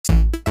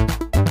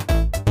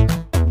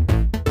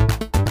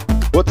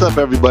What's up,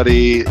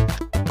 everybody?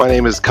 My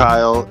name is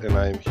Kyle, and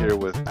I'm here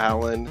with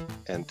Alan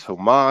and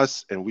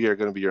Tomas, and we are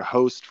going to be your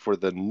host for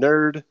the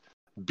Nerd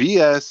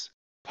BS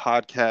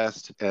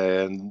podcast.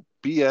 And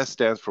BS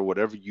stands for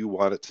whatever you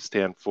want it to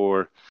stand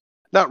for.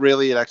 Not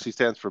really. It actually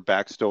stands for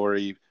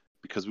backstory,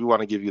 because we want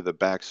to give you the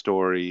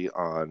backstory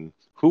on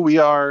who we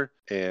are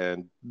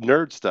and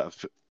nerd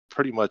stuff,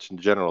 pretty much in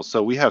general.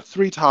 So we have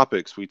 3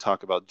 topics. We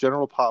talk about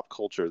general pop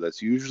culture. That's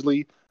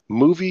usually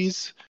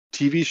movies,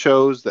 TV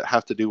shows that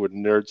have to do with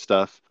nerd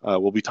stuff.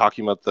 We'll be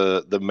talking about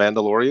the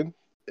Mandalorian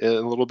in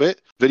a little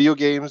bit, video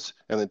games,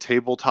 and then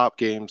tabletop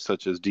games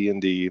such as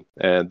D&D.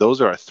 And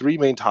those are our 3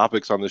 main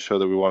topics on the show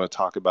that we want to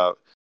talk about,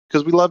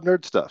 because we love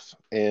nerd stuff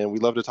and we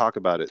love to talk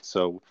about it.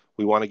 So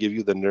we want to give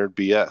you the nerd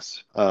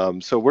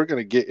BS. So we're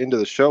going to get into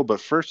the show.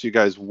 But first, you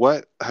guys,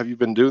 what have you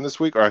been doing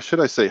this week? Or should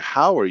I say,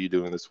 how are you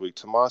doing this week?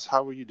 Tomas,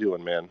 how are you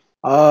doing, man?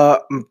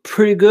 I'm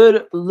pretty good.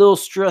 A little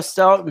stressed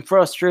out and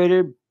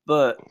frustrated,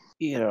 but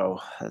you know,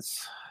 it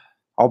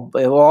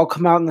will all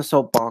come out in the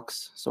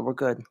soapbox. So we're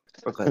good.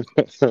 We're good.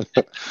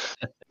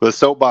 The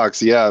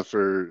soapbox, yeah,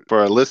 for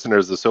our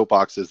listeners, the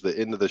soapbox is the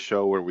end of the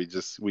show where we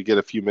get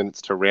a few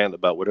minutes to rant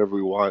about whatever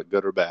we want,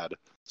 good or bad.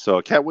 So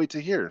I can't wait to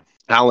hear.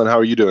 Alan, how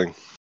are you doing?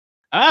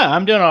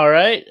 I'm doing all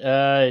right.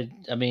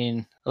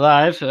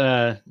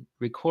 Live,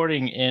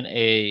 recording in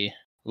a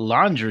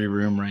laundry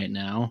room right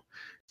now.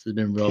 This has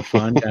been real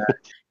fun.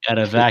 Got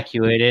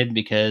evacuated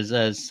because,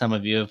 as some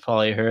of you have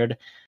probably heard,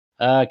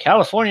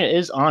 California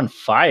is on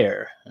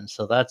fire, and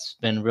so that's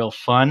been real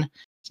fun.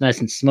 It's nice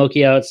and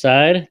smoky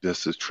outside.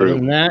 This is true. Other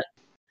than that,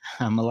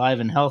 I'm alive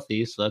and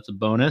healthy, so that's a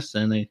bonus.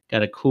 And they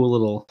got a cool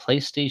little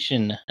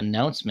PlayStation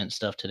announcement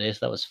stuff today, so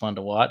that was fun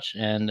to watch.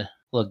 And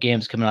little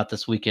games coming out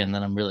this weekend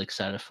that I'm really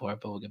excited for,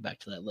 but we'll get back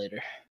to that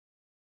later.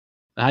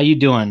 How you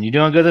doing? You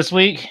doing good this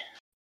week?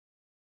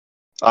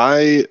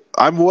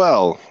 I'm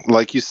well.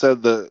 Like you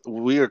said,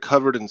 we are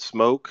covered in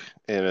smoke,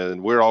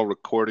 and we're all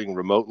recording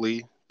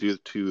remotely due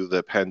to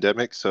the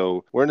pandemic.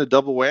 So we're in a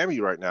double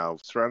whammy right now,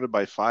 surrounded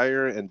by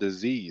fire and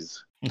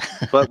disease.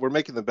 But we're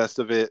making the best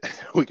of it.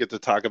 We get to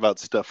talk about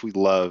stuff we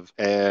love.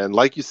 And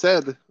like you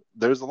said,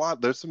 there's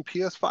some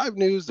PS5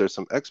 news, there's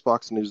some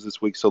Xbox news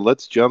this week. So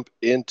let's jump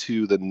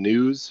into the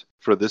news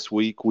for this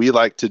week. We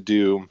like to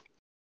do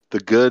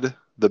the good,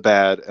 the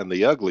bad, and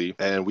the ugly.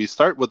 And we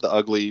start with the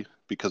ugly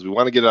because we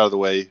want to get it out of the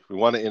way. We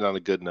want to end on a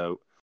good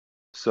note.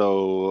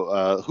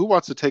 So who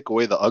wants to take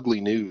away the ugly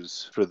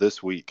news for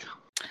this week?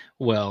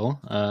 Well,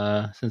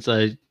 since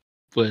I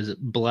was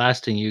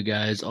blasting you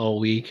guys all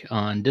week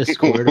on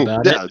Discord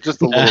about it. Yeah,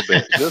 just a little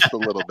bit. Just a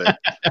little bit.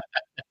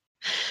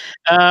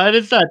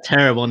 It's not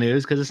terrible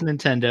news because it's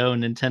Nintendo,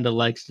 and Nintendo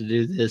likes to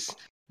do this.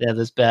 They have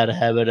this bad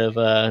habit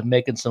of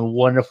making some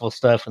wonderful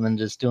stuff and then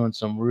just doing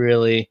some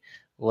really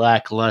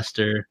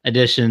lackluster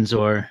additions,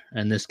 or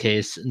in this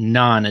case,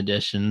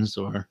 non-additions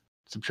or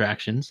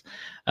subtractions.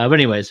 But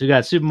anyways, we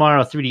got Super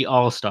Mario 3D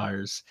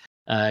All-Stars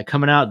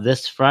coming out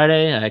this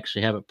Friday. I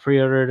actually have it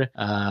pre-ordered,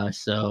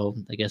 so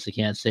I guess I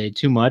can't say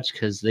too much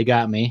because they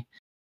got me.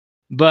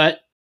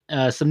 But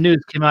some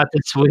news came out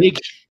this week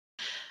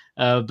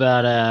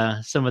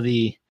about some of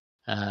the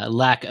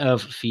lack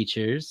of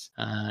features.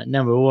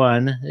 Number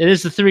one, it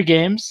is the 3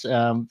 games.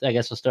 I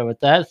guess we'll start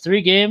with that.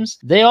 3 games.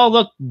 They all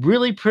look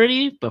really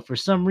pretty, but for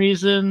some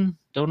reason,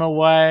 don't know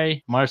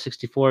why, Mario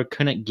 64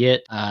 couldn't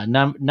get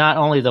not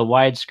only the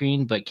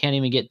widescreen, but can't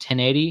even get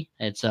 1080.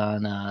 It's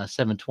on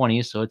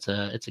 720, so it's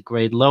a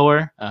grade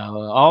lower.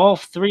 All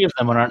 3 of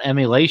them are on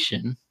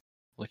emulation,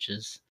 which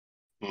is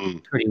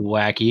pretty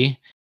wacky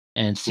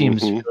and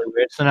seems really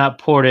weird. It's not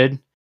ported.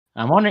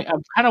 I'm kind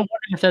of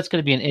wondering if that's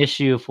going to be an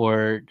issue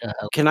for.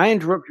 Can I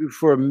interrupt you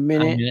for a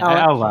minute?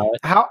 I'll allow it.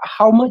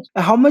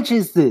 How much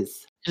is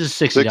this?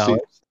 This is $60.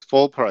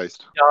 Full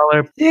priced.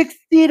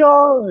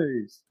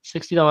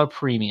 $60.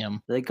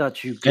 premium. They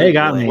got you. They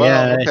got me.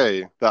 Well, Yeah.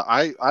 okay.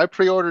 I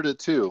pre-ordered it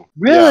too.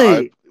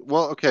 Really? Yeah,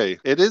 okay.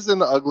 It is in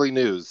the ugly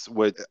news.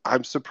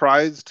 I'm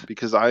surprised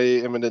because I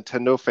am a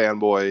Nintendo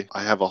fanboy.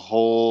 I have a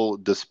whole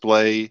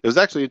display. It was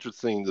actually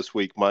interesting this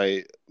week.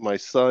 My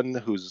son,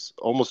 who's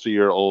almost a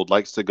year old,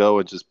 likes to go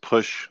and just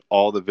push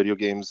all the video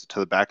games to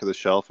the back of the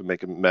shelf and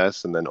make a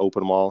mess and then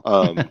open them all,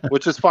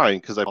 which is fine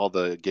because I have all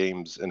the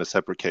games in a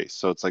separate case.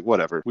 So it's like,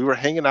 whatever. We were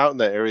hanging out in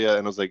that area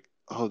and I was like,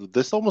 oh,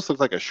 this almost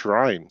looks like a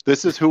shrine.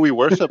 This is who we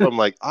worship. I'm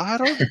like,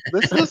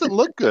 this doesn't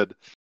look good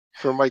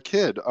for my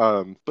kid.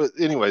 But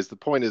anyways, the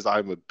point is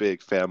I'm a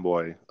big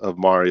fanboy of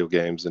Mario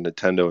games and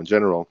Nintendo in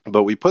general.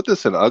 But we put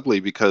this in ugly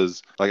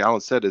because, like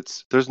Alan said,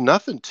 there's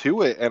nothing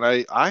to it. And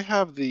I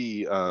have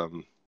the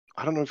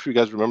I don't know if you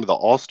guys remember the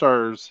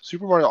All-Stars,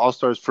 Super Mario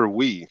All-Stars for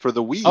Wii. For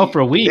the Wii. Oh,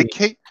 for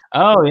Wii.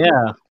 Oh,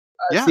 yeah.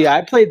 Yeah. See,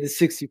 I played the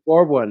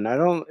 64 one.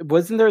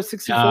 Wasn't there a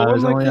 64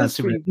 one like this?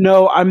 Super...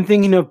 No, I'm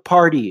thinking of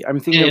Party. I'm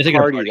thinking of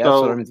Party. That's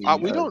so, what I'm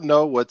thinking we don't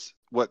know what's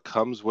what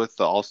comes with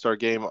the All-Star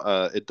game.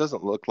 It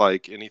doesn't look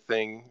like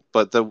anything,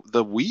 but the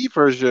Wii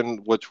version,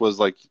 which was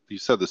like you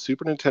said, the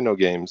Super Nintendo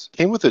games,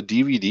 came with a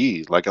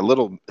DVD, like a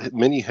little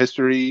mini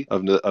history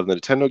of the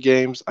Nintendo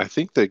games. I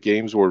think the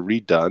games were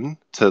redone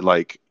to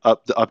like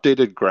the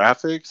updated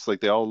graphics.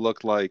 Like they all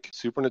look like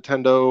Super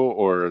Nintendo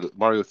or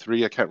Mario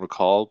 3. I can't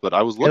recall, but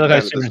I was They looking look at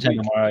like it Super this Nintendo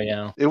week. Mario,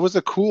 yeah. It was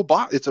a cool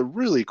box. It's a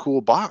really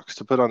cool box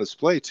to put on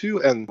display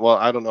too. And well,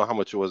 I don't know how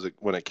much it was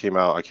when it came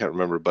out. I can't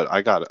remember, but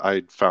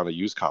I found a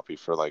used copy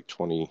for like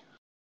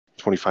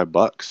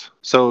 $25.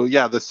 So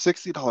yeah, the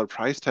 $60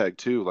 price tag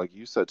too, like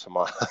you said,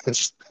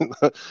 Tomas,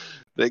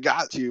 they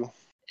got you.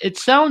 It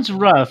sounds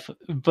rough,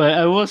 but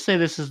I will say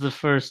this is the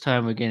first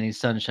time we're getting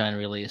Sunshine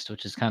released,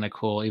 which is kind of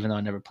cool, even though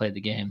I never played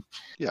the game.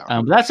 Yeah.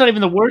 But that's not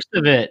even the worst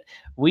of it.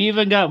 We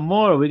even got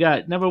more. We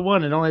got number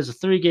one. It only has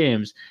 3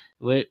 games.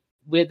 They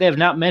have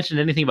not mentioned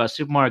anything about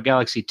Super Mario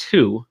Galaxy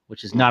 2,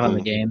 which is not on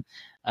the game.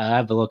 I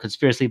have a little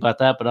conspiracy about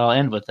that, but I'll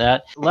end with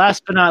that.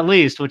 Last but not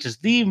least, which is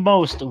the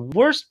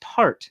worst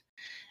part,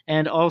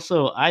 and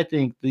also I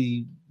think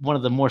one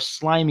of the more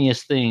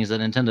slimiest things that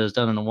Nintendo has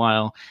done in a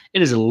while,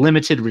 it is a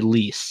limited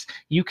release.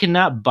 You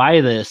cannot buy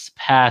this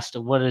past,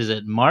 what is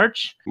it,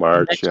 March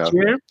next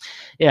year?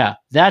 Yeah,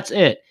 that's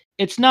it.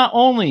 It's not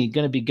only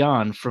going to be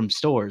gone from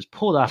stores,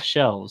 pulled off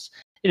shelves,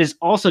 it is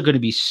also going to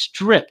be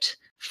stripped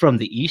from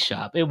the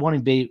eShop. It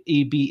won't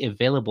be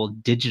available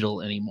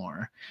digital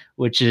anymore,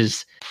 which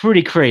is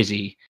pretty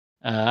crazy.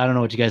 I don't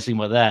know what you guys think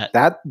about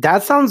that.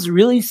 That sounds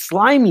really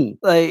slimy.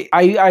 Like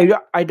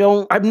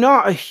I'm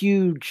not a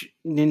huge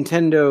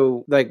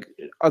Nintendo, like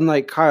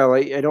unlike Kyle,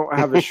 I don't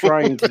have a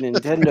shrine to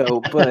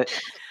Nintendo, but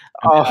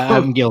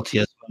I'm guilty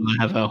as well.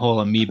 I have a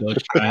whole amiibo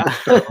shrine.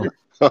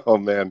 Oh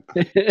man.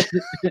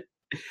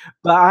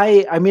 But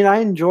I mean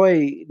I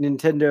enjoy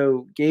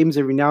Nintendo games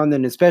every now and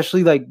then,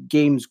 especially like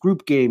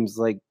group games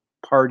like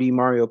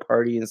Mario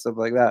Party and stuff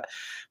like that.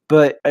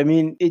 But I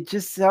mean it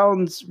just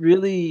sounds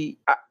really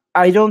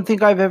I don't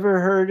think I've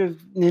ever heard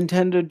of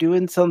Nintendo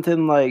doing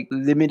something like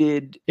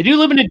limited. They do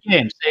limited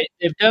games.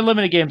 They've done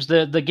limited games.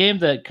 The game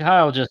that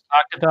Kyle just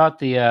talked about,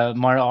 the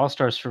Mario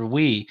All-Stars for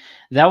Wii,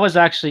 that was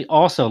actually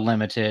also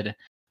limited,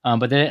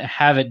 but they didn't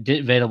have it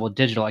available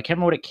digital. I can't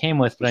remember what it came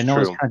with, but I know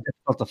it's kind of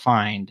difficult to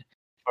find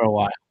for a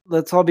while.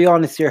 Let's all be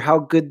honest here. How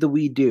good the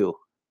Wii do?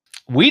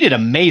 Wii did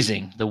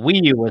amazing. The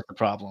Wii U was the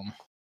problem.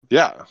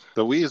 Yeah,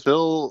 the Wii is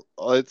still,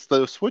 it's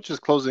the Switch is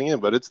closing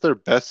in, but it's their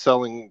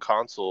best-selling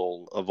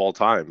console of all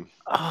time.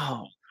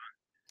 Oh,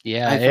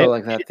 yeah. I felt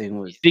like that thing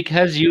was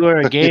because you were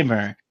a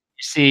gamer.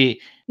 You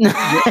see,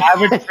 the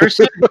average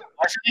person who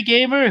wasn't a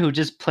gamer who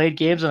just played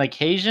games on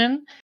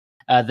occasion,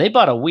 they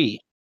bought a Wii.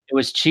 It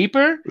was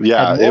cheaper.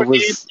 Yeah, it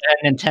was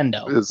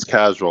Nintendo. It's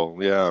casual.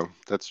 Yeah,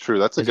 that's true.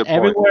 That's a good point.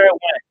 Everywhere it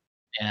went,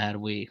 it had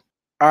Wii.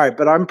 All right,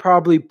 but I'm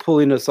probably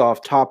pulling us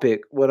off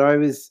topic. What I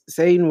was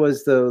saying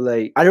was though,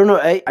 like I don't know,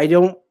 I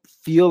don't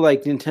feel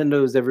like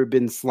Nintendo's ever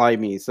been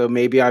slimy, so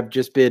maybe I've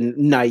just been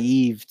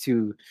naive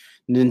to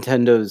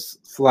Nintendo's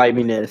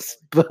sliminess.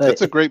 But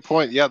that's a great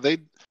point. Yeah, they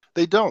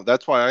don't.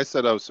 That's why I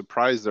said I was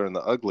surprised they're in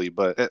the ugly.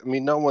 But I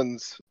mean, no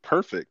one's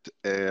perfect,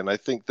 and I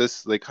think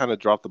they kind of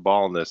dropped the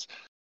ball on this.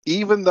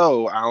 Even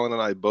though Alan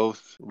and I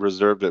both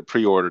reserved it,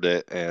 pre-ordered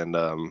it, and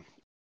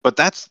but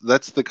that's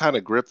the kind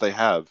of grip they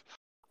have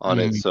on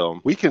it.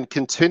 So we can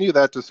continue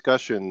that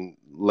discussion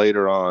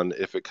later on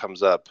if it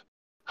comes up.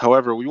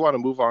 However, we want to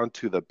move on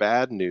to the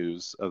bad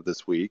news of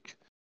this week.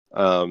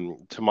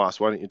 Tomas,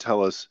 why don't you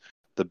tell us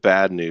the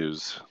bad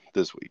news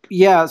this week?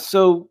 Yeah,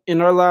 so in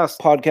our last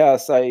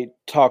podcast, I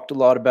talked a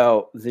lot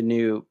about the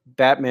new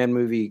Batman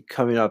movie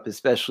coming up,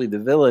 especially the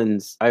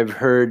villains. I've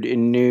heard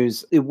in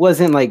news, it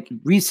wasn't like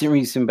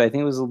recent, but I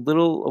think it was a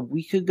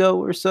week ago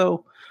or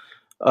so.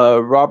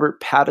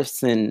 Robert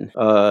Pattinson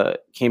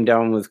came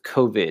down with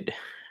COVID.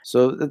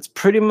 So that's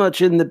pretty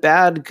much in the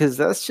bad because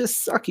that's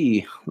just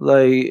sucky.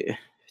 Like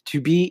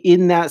to be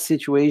in that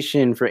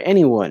situation for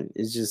anyone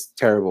is just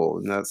terrible,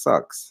 and that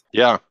sucks.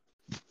 Yeah,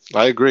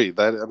 I agree.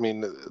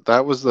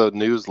 That was the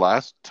news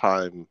last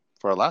time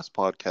for our last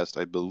podcast,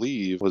 I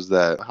believe, was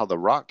that how The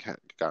Rock had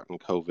gotten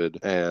COVID,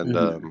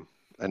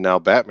 and now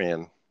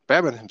Batman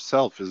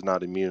himself is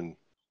not immune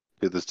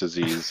to this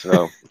disease.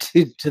 So.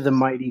 to the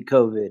mighty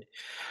COVID.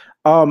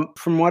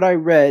 From what I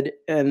read,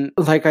 and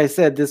like I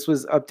said, this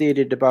was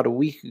updated about a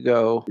week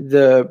ago,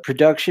 the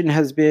production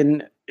has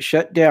been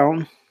shut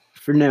down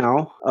for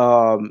now.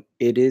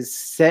 It is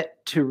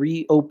set to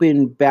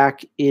reopen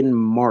back in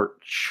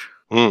March.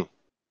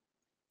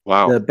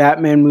 Wow. The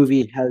Batman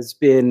movie has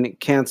been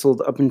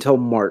canceled up until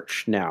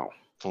March now.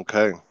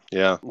 Okay.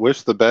 Yeah.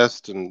 Wish the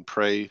best and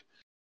pray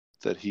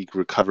that he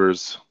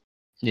recovers.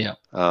 Yeah.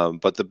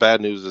 But the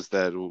bad news is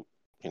that,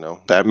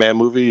 Batman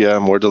movie,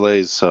 more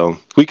delays. So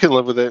we can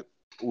live with it.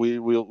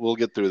 We'll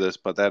get through this,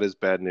 but that is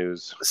bad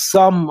news.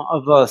 Some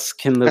of us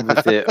can live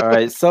with it. All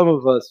right. Some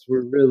of us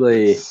we're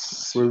really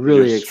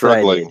excited.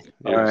 Struggling.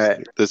 All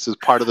right. This is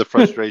part of the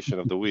frustration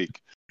of the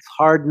week. It's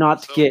hard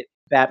not to get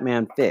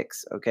Batman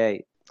fix.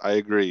 Okay. I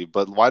agree,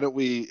 but why don't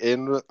we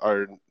end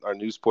our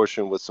news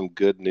portion with some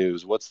good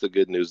news? What's the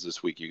good news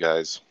this week, you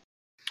guys?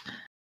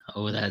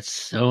 Oh, that's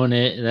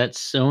Sony. That's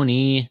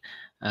Sony.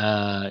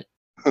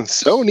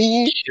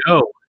 Sony.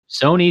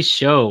 Sony's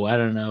show. I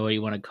don't know what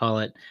you want to call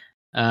it.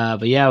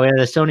 But yeah, we had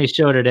a Sony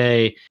show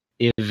today.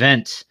 The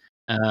event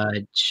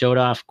showed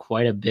off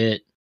quite a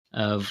bit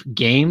of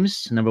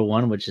games. Number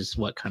one, which is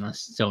what kind of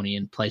Sony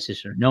and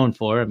PlayStation are known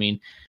for. I mean,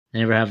 they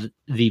never have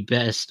the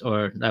best,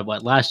 or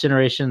last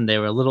generation they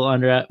were a little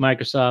under at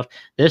Microsoft.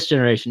 This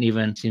generation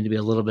even seemed to be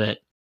a little bit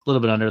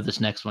under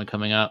this next one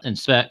coming out in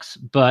specs,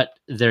 but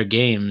their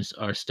games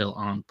are still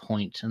on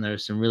point, and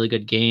there's some really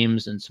good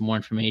games and some more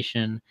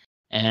information.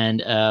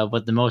 And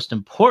but the most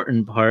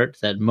important part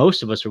that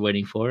most of us are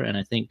waiting for, and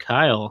I think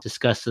Kyle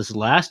discussed this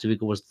last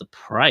week, was the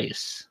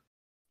price.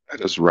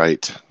 That is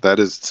right. That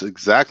is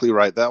exactly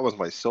right. That was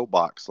my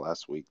soapbox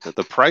last week. That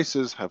the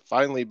prices have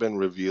finally been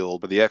revealed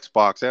for the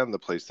Xbox and the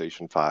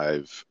PlayStation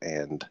 5,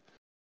 and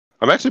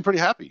I'm actually pretty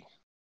happy.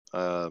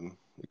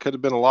 It could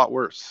have been a lot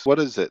worse. What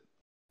is it?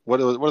 What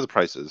are the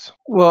prices?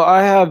 Well,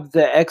 I have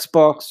the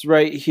Xbox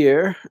right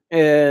here,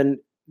 and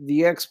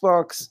the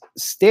Xbox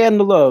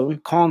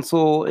standalone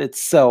console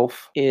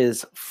itself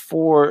is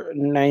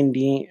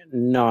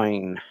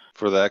 $499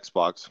 for the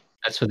Xbox.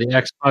 That's for the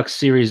Xbox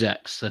Series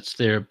X. That's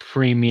their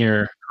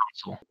premier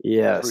console.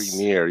 Yes.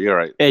 Premier, you're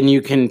right. And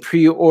you can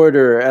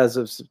pre-order as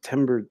of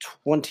September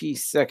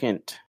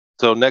 22nd.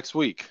 So next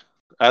week.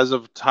 As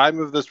of time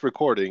of this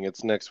recording,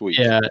 it's next week.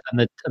 Yeah,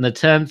 on the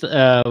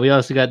 10th, we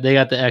also got the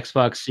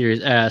Xbox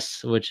Series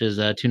S, which is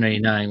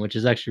 $299, which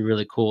is actually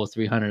really cool.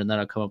 $300, and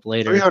that'll come up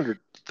later.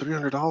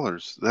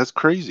 $300. That's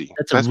crazy.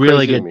 That's a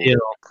really good deal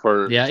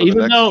for even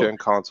the next gen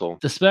console.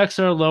 The specs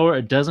are lower.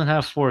 It doesn't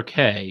have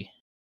 4K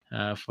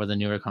for the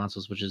newer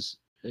consoles, which is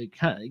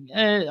kind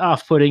of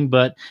off-putting,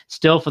 but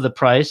still for the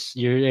price,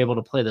 you're able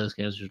to play those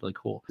games, which is really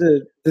cool.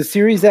 The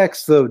Series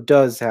X though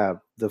does have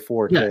the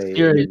 4K.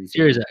 Yeah,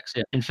 Series X.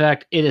 Yeah. In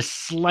fact, it is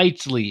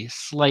slightly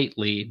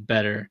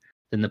better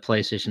than the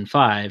PlayStation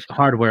 5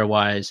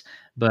 hardware-wise,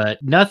 but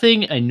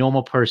nothing a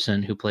normal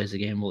person who plays the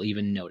game will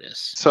even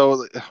notice.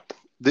 So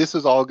this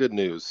is all good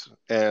news,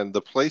 and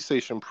the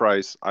PlayStation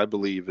price, I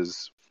believe,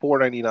 is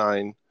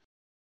 $499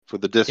 for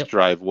the disc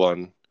drive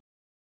one,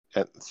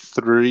 at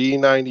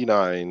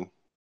 $399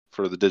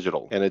 for the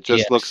digital, and it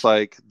just looks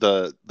like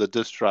the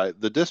disc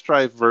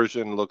drive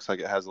version looks like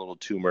it has a little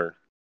tumor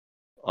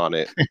on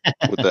it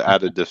with the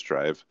added disc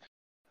drive,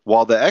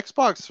 while the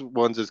Xbox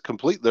ones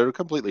they're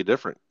completely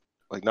different,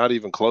 like not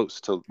even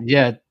close to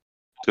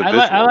I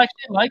actually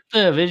like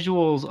the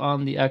visuals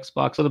on the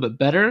Xbox a little bit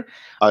better.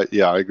 I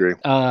agree.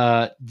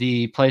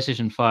 The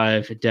PlayStation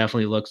 5, it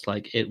definitely looks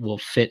like it will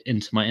fit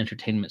into my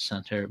entertainment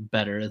center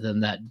better than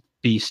that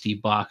beastie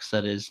box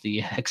that is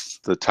the X.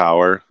 The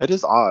tower. It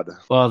is odd.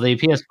 Well, the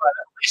PS5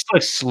 at least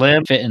looks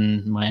slim, fit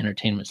in my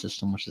entertainment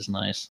system, which is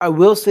nice. I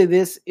will say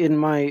this in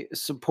my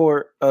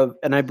support of,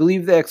 and I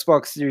believe the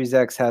Xbox Series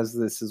X has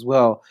this as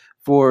well,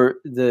 for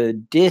the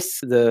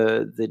disc,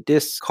 the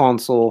disc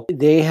console,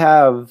 they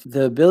have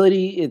the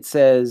ability, it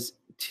says,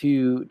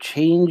 to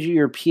change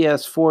your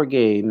PS4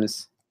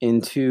 games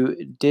into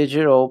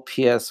digital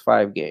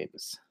PS5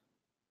 games.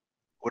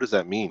 What does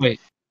that mean? Wait,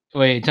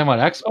 you talking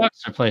about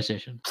Xbox or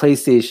PlayStation?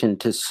 PlayStation,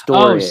 to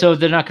store it. So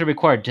they're not going to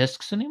require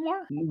discs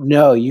anymore?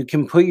 No, you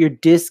can put your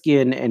disc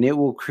in and it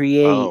will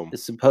create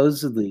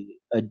supposedly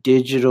a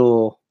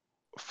digital...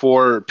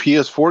 For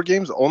PS4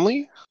 games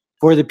only?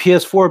 For the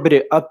PS4, but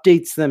it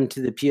updates them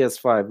to the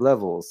PS5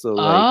 level. So,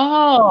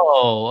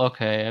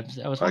 okay.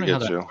 I was wondering how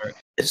that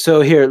worked.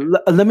 So here,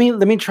 let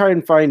me try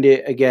and find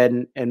it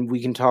again, and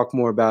we can talk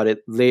more about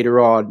it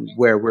later on,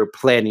 where we're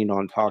planning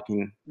on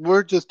talking.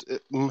 We're just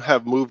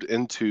have moved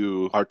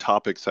into our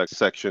topic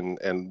section,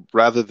 and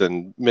rather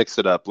than mix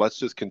it up, let's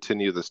just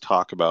continue this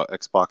talk about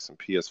Xbox and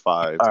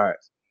PS5. All right.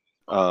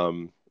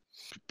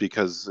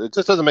 Because it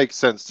just doesn't make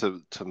sense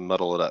to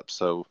muddle it up.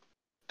 So.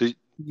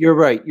 You're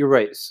right.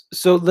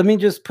 So let me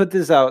just put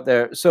this out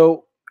there.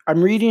 So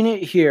I'm reading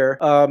it here.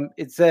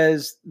 It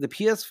says the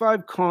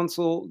PS5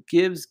 console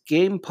gives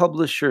game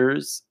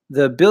publishers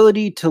the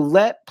ability to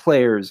let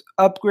players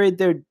upgrade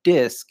their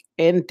disc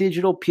and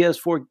digital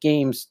PS4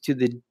 games to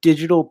the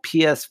digital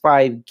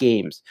PS5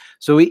 games.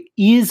 So it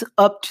is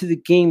up to the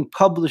game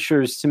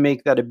publishers to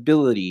make that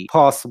ability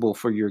possible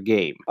for your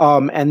game.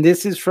 And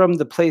this is from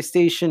the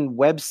PlayStation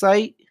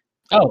website.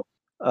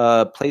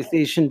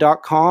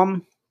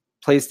 PlayStation.com.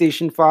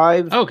 PlayStation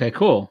 5. Okay,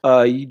 cool.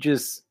 You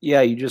just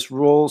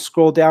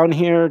scroll down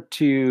here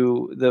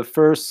to the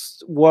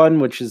first one,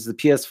 which is the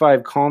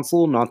PS5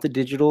 console, not the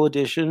digital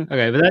edition.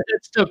 Okay, but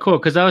that's still cool,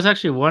 because I was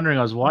actually wondering,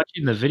 I was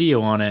watching the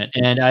video on it,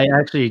 and I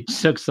actually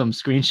took some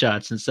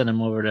screenshots and sent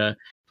them over to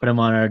put them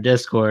on our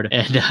Discord,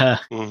 and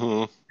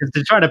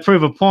to try to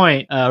prove a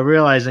point,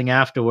 realizing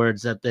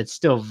afterwards that it's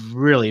still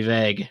really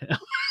vague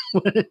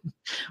what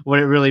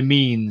it really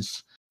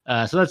means.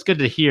 So that's good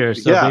to hear.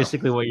 So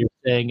basically what you're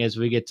saying is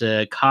we get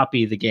to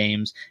copy the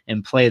games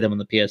and play them on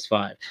the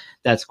PS5.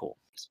 That's cool.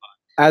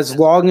 As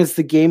long as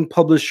the game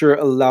publisher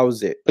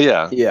allows it.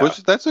 Yeah.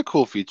 Which that's a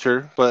cool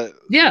feature. But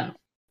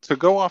to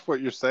go off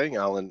what you're saying,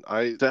 Alan,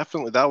 I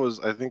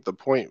think the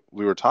point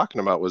we were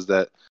talking about was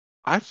that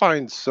I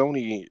find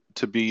Sony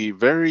to be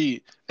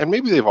very, and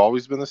maybe they've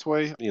always been this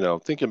way.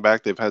 Thinking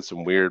back, they've had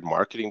some weird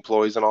marketing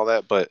ploys and all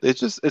that, but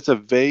it's a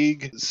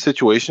vague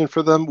situation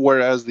for them.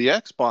 Whereas the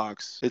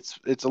Xbox,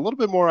 it's a little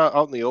bit more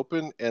out in the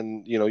open.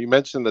 And you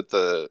mentioned that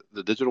the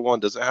digital one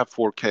doesn't have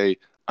 4K.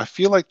 I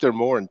feel like they're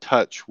more in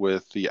touch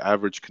with the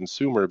average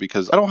consumer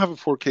because I don't have a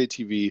 4K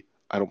TV.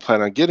 I don't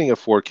plan on getting a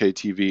 4K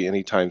TV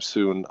anytime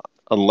soon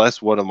unless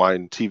one of my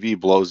TV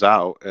blows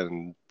out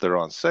and they're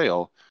on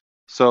sale.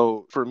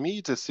 So for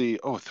me to see,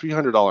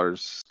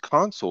 $300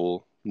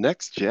 console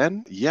next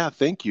gen, yeah,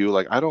 thank you.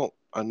 Like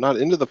I'm not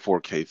into the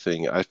 4K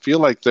thing. I feel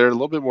like they're a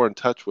little bit more in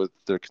touch with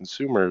their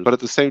consumers, but at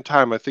the same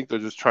time, I think they're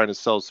just trying to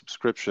sell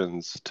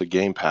subscriptions to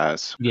Game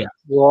Pass. Yeah.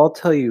 Well, I'll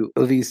tell you,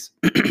 at least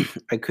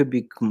I could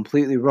be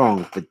completely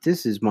wrong, but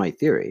this is my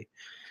theory.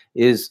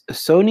 Is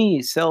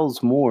Sony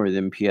sells more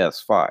than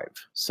PS5.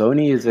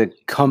 Sony is a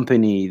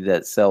company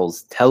that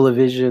sells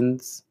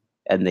televisions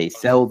and they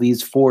sell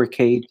these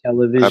 4K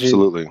televisions.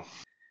 Absolutely.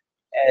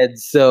 And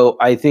so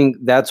I think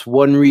that's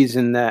one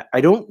reason that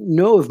I don't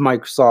know if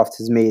Microsoft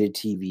has made a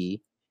TV.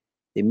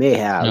 They may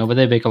have. No, but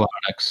they make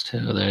electronics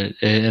too.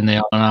 And they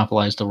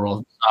monopolize the world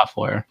of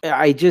software.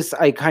 I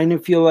kind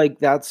of feel like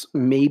that's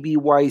maybe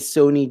why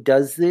Sony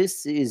does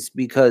this, is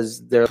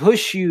because they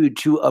push you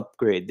to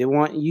upgrade. They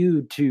want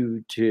you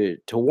to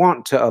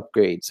want to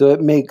upgrade. So it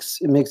makes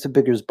a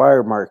bigger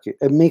buyer market.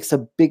 It makes a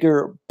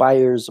bigger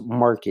buyer's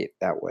market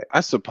that way.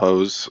 I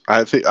suppose.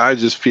 I think I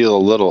just feel a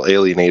little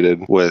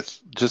alienated with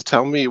just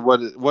tell me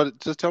what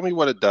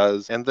it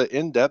does, and the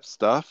in-depth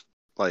stuff.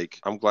 Like,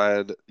 I'm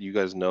glad you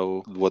guys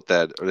know what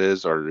that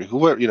is, or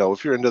whoever,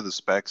 if you're into the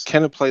specs,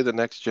 can it play the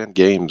next gen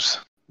games?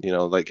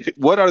 Like,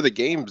 what are the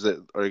games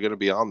that are going to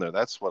be on there?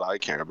 That's what I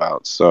care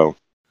about. So,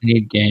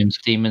 need games.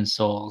 Demon's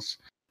Souls.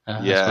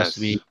 Yes. Supposed to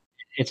be.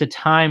 It's a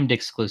timed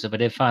exclusive. I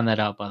did find that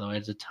out, by the way.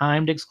 It's a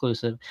timed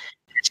exclusive.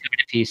 It's coming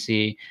to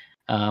PC,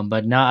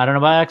 but no, I don't know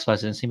about Xbox.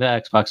 I didn't see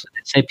about Xbox. It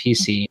did say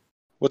PC.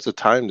 What's a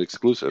timed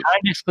exclusive?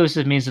 Timed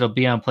exclusive means it'll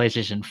be on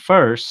PlayStation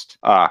first.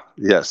 Ah,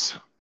 yes.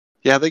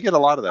 Yeah, they get a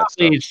lot of that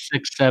Probably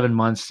stuff. 6-7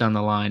 months down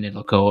the line,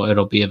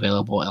 it'll be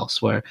available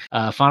elsewhere.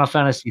 Final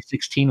Fantasy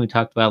 16, we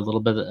talked about a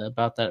little bit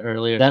about that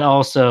earlier. That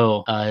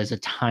also is a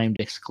timed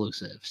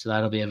exclusive, so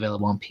that'll be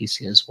available on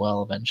PC as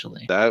well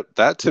eventually.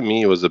 That to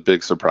me was a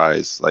big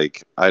surprise.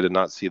 Like, I did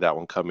not see that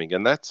one coming,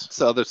 and that's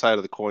the other side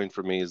of the coin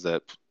for me, is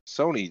that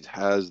Sony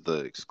has the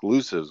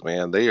exclusives.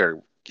 Man, they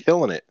are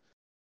killing it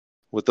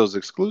with those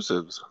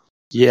exclusives.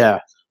 Yeah.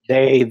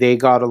 They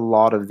got a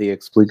lot of the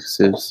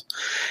exclusives.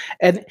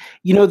 And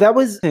that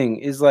was the thing,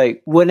 is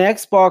like when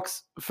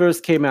Xbox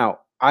first came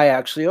out, I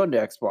actually owned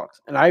an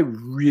Xbox and I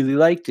really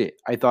liked it.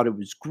 I thought it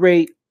was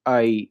great.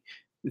 I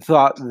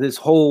thought this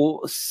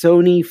whole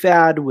Sony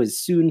fad was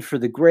soon for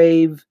the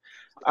grave.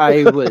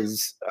 I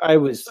was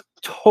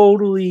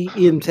totally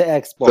into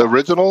Xbox. The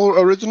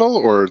original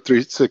or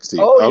 360?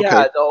 Oh okay.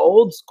 Yeah, the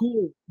old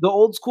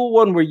school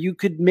one where you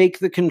could make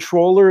the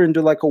controller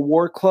into like a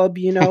war club,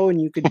 and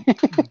you could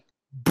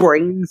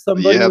bring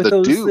somebody with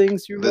those Duke.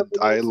 Things.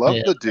 I love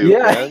the Duke.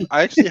 Yeah. Man.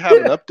 I actually have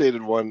an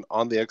updated one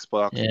on the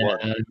Xbox One.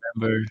 I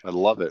remember. I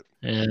love it.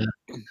 Yeah.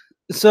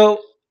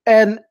 So,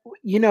 and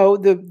the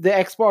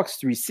Xbox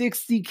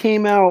 360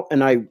 came out,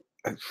 and I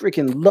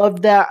freaking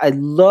loved that. I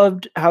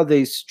loved how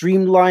they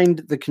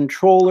streamlined the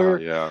controller.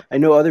 Yeah. I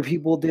know other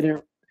people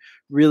didn't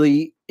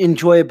really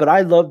enjoy it, but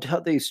I loved how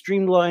they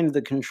streamlined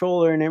the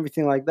controller and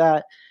everything like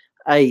that.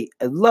 I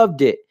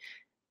loved it.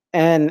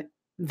 And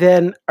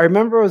then I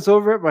remember I was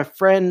over at my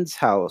friend's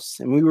house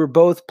and we were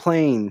both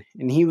playing,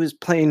 and he was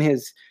playing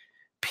his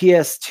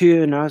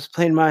PS2 and I was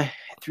playing my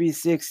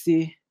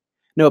 360.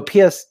 No, it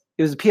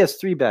was a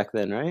PS3 back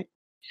then, right?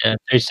 Yeah,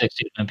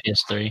 360 and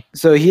PS3.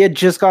 So he had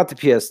just got the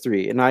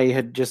PS3 and I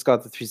had just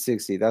got the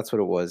 360. That's what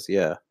it was,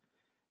 yeah.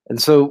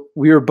 And so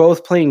we were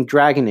both playing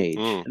Dragon Age.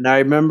 And I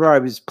remember I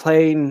was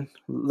playing,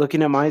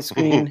 looking at my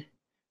screen,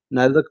 and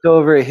I looked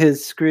over at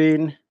his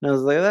screen and I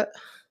was like, that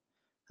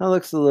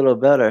looks a little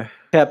better.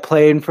 Kept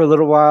playing for a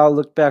little while,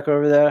 looked back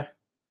over there.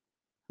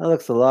 That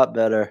looks a lot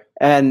better.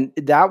 And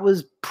that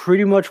was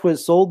pretty much what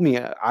sold me.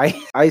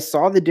 I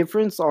saw the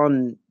difference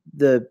on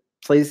the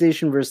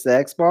PlayStation versus the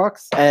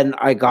Xbox, and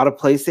I got a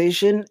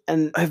PlayStation,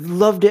 and I've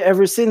loved it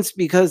ever since,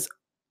 because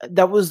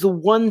that was the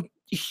one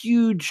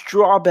huge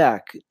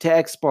drawback to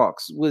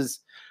Xbox, was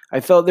I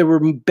felt there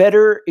were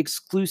better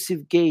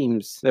exclusive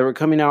games that were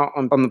coming out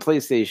on the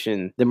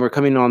PlayStation than were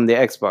coming on the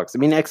Xbox. I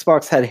mean,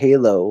 Xbox had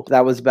Halo.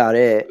 That was about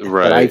it.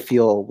 Right. That I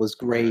feel was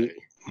great.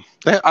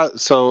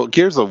 So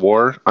Gears of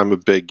War, I'm a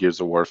big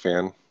Gears of War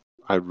fan.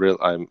 I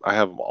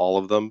have all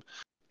of them.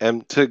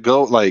 And to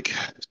go on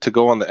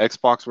the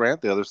Xbox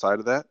rant, the other side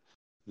of that,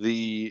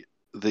 the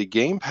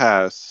Game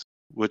Pass,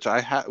 which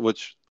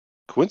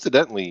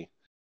coincidentally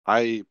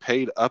I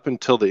paid up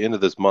until the end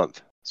of this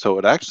month. So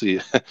it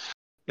actually,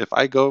 if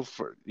I go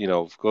for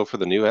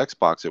the new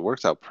Xbox, it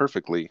works out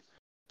perfectly.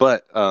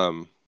 But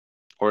a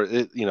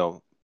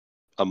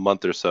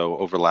month or so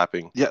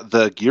overlapping. Yeah,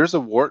 the Gears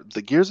of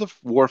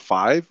War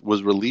 5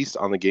 was released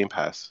on the Game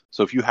Pass.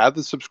 So if you have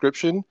the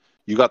subscription,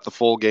 you got the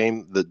full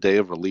game the day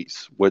of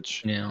release,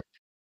 which Yeah.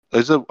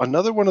 is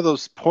another one of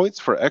those points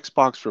for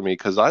Xbox for me,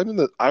 because I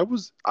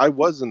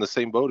was in the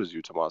same boat as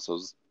you, Tomas. I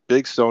was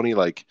big Sony,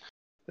 like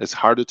it's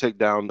hard to take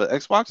down, but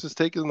Xbox is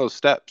taking those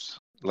steps.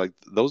 Like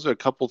those are a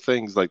couple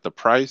things. Like the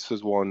price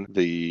is one,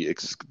 the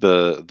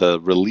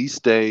release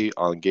day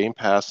on Game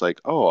Pass.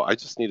 Like, oh, I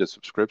just need a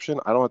subscription.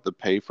 I don't have to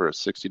pay for a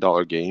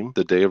 $60 game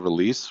the day of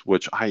release,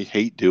 which I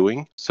hate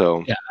doing.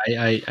 So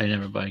Yeah, I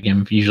never buy a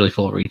game. Usually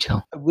full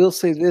retail. I will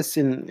say this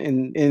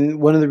in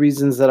one of the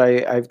reasons that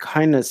I've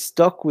kind of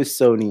stuck with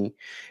Sony,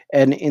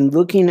 and in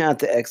looking at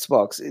the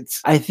Xbox,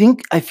 I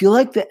feel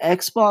like the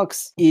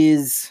Xbox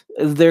is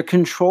their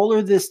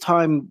controller this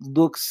time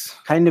looks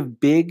kind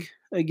of big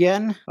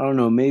again. I don't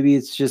know, maybe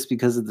it's just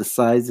because of the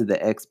size of the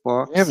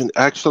Xbox. I haven't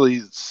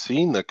actually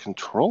seen the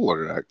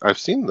controller. I've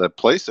seen the If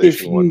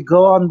PlayStation you one.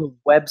 go on the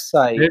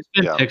website, There's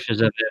been Yeah.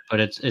 pictures of it, but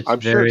it's I'm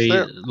sure it's very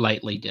there.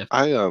 lightly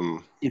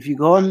different. if you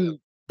go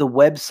on the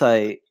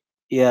website,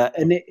 yeah,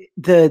 and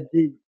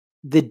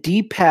the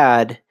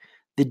D-pad,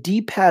 the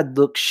D-pad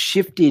looks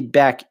shifted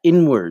back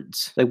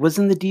inwards. Like,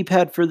 wasn't the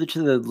D-pad further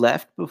to the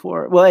left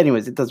before? Well,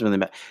 anyways, it doesn't really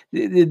matter.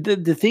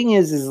 The thing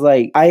is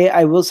like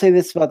I will say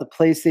this about the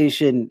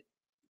PlayStation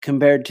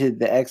compared to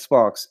the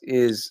Xbox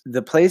is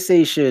the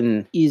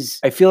PlayStation is,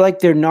 I feel like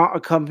they're not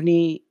a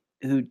company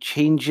who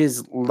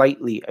changes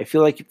lightly. I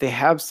feel like if they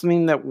have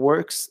something that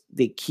works,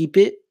 they keep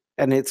it.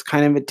 And it's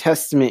kind of a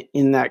testament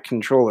in that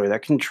controller.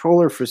 That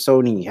controller for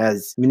Sony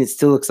has, I mean, it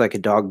still looks like a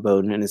dog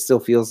bone and it still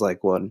feels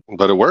like one.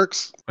 But it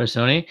works. For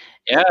Sony,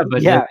 yeah,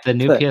 but Yeah, the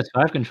new but-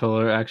 PS5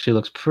 controller actually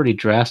looks pretty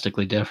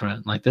drastically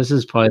different. Like this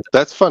is probably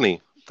That's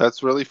funny.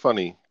 That's really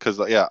funny because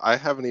yeah, I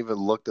haven't even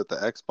looked at the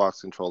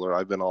Xbox controller.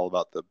 I've been all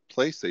about the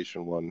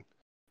PlayStation one,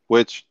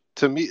 which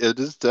to me it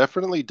is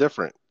definitely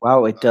different.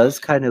 Wow, it does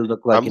kind of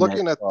look like I'm an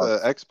looking at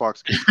the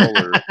Xbox. Xbox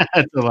controller.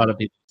 that's a lot of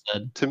people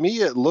said. To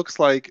me, it looks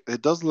like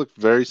it does look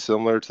very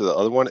similar to the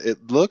other one.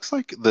 It looks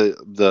like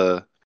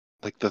the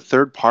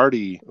third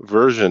party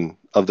version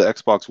of the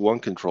Xbox One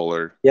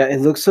controller. Yeah,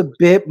 it looks a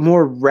bit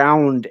more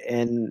round,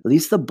 and at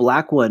least the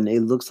black one,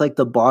 it looks like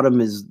the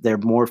bottom is they're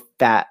more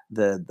fat.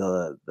 The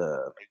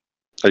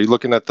Are you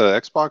looking at the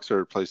Xbox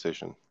or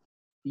PlayStation?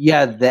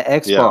 yeah, the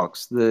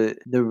Xbox,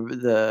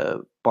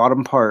 the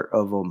bottom part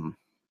of them,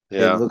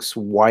 Yeah. it looks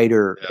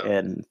wider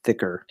and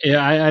thicker.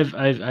 Yeah,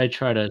 I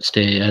try to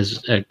stay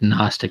as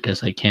agnostic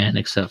as I can,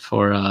 except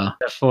for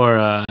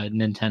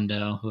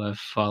Nintendo, who I've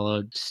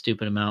followed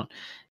stupid amount,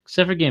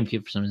 except for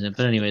GameCube for some reason.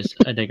 But anyways,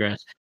 I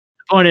digress.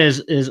 The point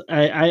is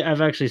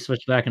I've actually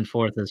switched back and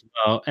forth as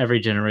well every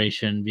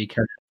generation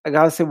because I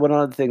gotta say one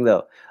other thing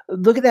though.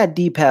 Look at that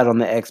D-pad on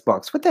the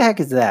Xbox. What the heck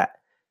is that?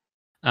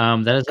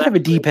 that is What kind of a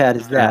D-pad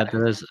is that?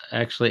 that is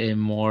actually a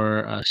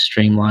more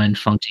streamlined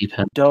funky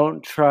pad.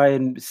 Don't try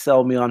and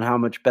sell me on how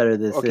much better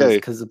this is, Okay.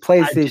 because the I did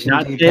PlayStation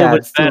not say it D-pad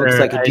was still looks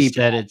better. like a I D-pad.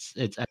 said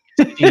it's I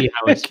can see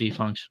how it's be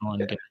functional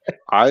and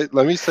good.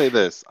 Let me say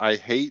this. I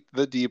hate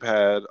the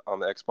D-pad on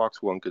the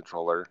Xbox One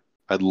controller.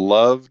 I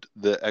loved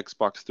the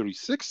Xbox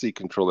 360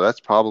 controller. That's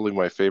probably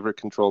my favorite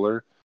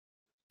controller.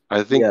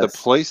 I think the Yes.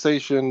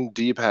 PlayStation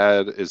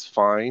D-pad is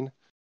fine.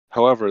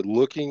 However,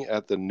 looking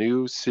at the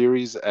new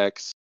Series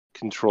X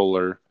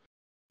controller,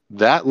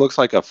 that looks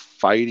like a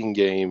fighting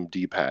game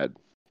D-pad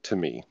to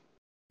me.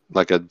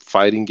 Like a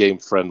fighting game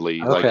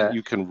friendly. Okay. Like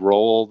you can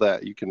roll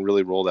that. You can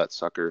really roll that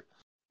sucker.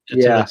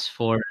 That's Yeah. what it's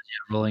for.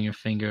 Yeah, rolling your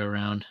finger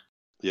around.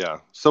 Yeah.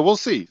 So we'll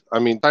see. I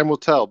mean, time will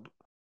tell.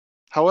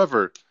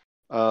 However,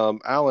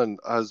 Alan,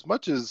 as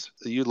much as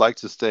you'd like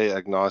to stay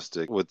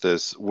agnostic with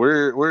this,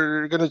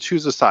 we're going to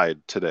choose a side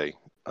today.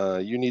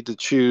 You need to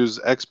choose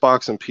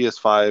Xbox and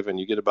PS5, and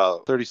you get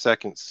about 30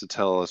 seconds to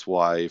tell us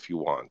why if you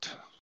want.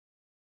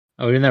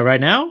 Oh, we're doing that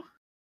right now?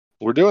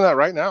 We're doing that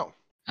right now.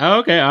 Oh,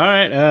 okay, all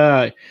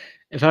right.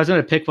 If I was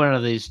going to pick one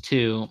of these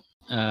two,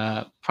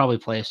 probably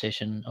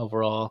PlayStation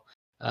overall,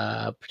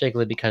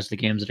 particularly because the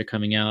games that are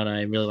coming out,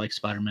 I really like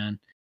Spider-Man.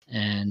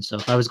 And so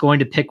if I was going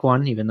to pick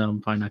one, even though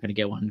I'm probably not going to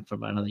get one for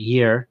about another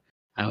year,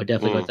 I would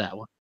definitely go with that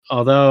one.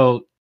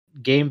 Although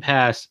Game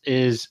Pass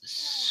is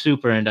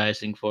super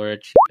enticing for a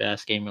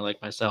cheap-ass gamer like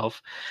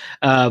myself.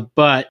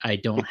 But I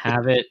don't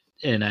have it,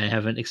 and I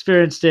haven't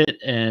experienced it,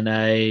 and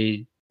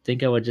I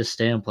think I would just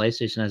stay on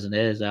PlayStation as it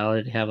is. I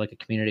already have like a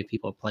community of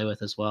people to play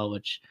with as well,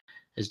 which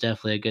is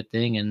definitely a good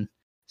thing. And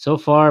so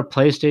far,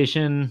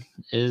 PlayStation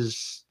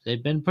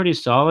they've been pretty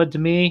solid to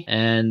me,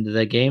 and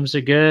the games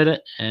are good,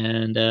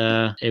 and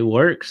it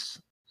works.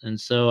 And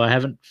so I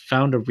haven't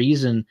found a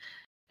reason.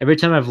 Every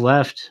time I've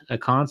left a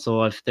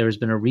console, there's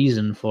been a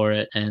reason for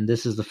it, and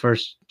this is the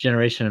first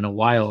generation in a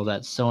while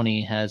that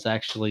Sony has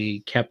actually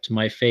kept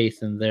my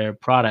faith in their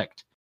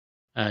product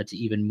to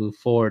even move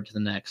forward to the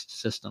next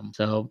system.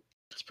 So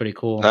it's pretty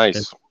cool.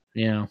 Nice.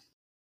 Yeah.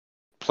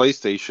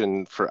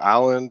 PlayStation for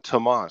Alan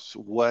Tomas.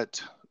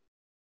 What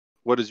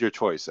is your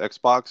choice?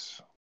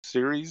 Xbox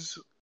Series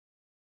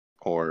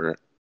or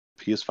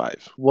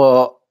PS5?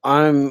 Well,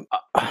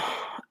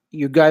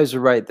 you guys are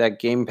right. That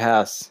Game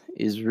Pass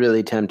is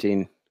really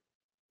tempting.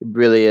 It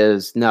really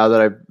is. Now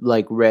that I've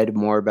like read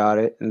more about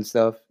it and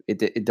stuff,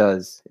 it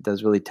does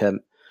really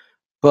tempt.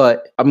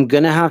 But I'm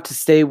gonna have to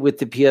stay with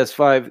the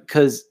PS5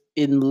 because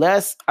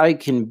unless I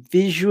can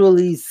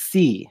visually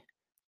see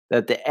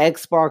that the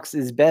Xbox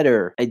is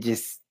better,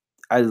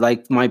 I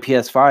like my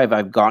PS5.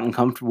 I've gotten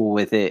comfortable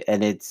with it,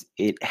 and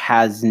it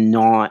has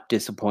not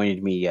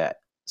disappointed me yet.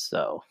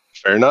 So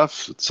Fair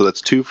enough. So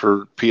that's 2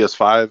 for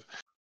PS5.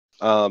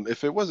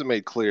 If it wasn't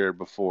made clear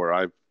before,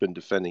 I've been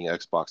defending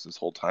Xbox this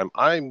whole time.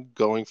 I'm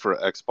going for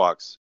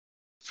Xbox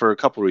for a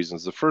couple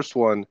reasons. The first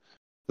one,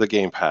 the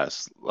Game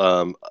Pass.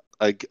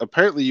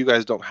 Apparently you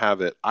guys don't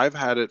have it. I've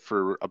had it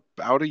for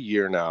about a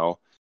year now,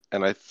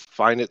 and I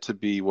find it to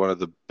be one of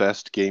the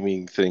best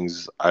gaming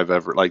things I've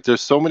ever. Like,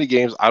 there's so many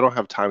games I don't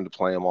have time to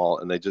play them all,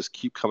 and they just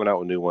keep coming out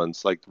with new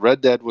ones. Like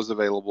Red Dead was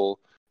available.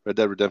 Red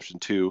Dead Redemption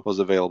 2 was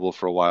available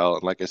for a while,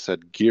 and like I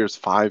said, Gears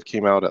 5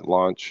 came out at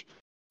launch.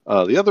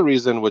 The other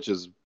reason, which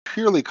is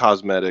purely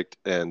cosmetic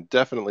and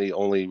definitely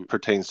only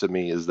pertains to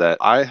me, is that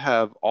I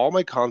have all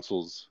my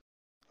consoles.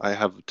 I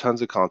have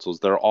tons of consoles.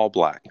 They're all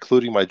black,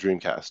 including my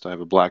Dreamcast. I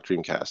have a black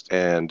Dreamcast,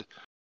 and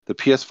the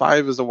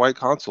PS5 is a white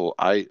console.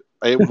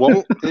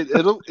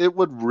 It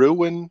would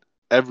ruin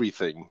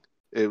everything.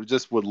 It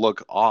just would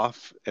look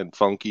off and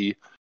funky,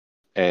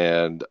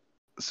 and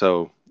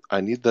so I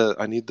need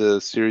the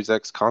Series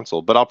X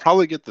console. But I'll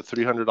probably get the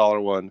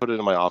 $300 one, put it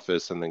in my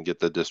office, and then get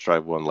the disk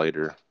drive one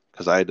later,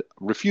 because I'd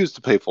refuse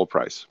to pay full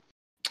price.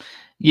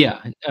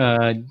 Yeah,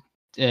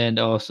 and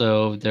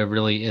also there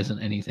really isn't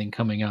anything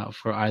coming out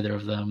for either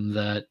of them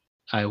that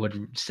I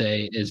would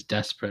say is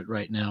desperate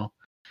right now.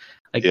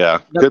 Like, yeah,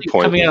 good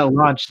point. Coming out at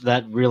launch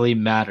that really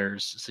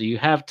matters, so you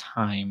have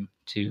time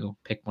to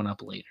pick one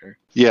up later.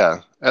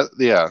 Yeah,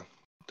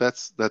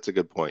 that's a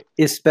good point.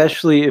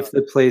 especially if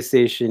the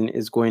PlayStation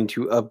is going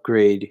to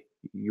upgrade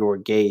your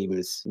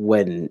games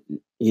when,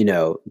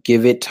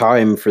 give it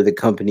time for the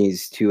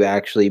companies to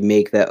actually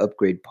make that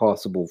upgrade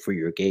possible for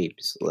your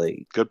games.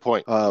 Like, good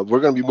point. We're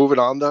going to be moving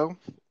on though.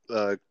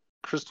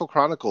 Crystal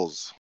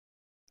Chronicles.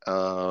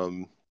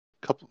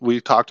 We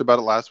talked about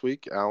it last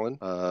week, Alan.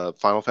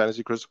 Final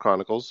Fantasy Crystal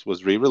Chronicles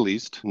was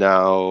re-released.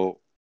 Now,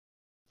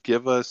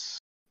 give us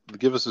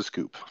a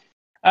scoop.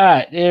 All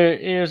right,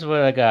 here's what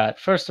I got.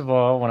 First of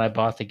all, when I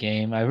bought the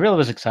game, I really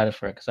was excited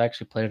for it because I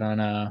actually played it on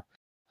a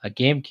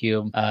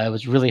GameCube. It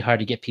was really hard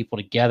to get people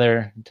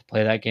together to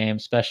play that game,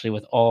 especially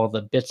with all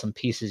the bits and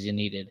pieces you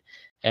needed.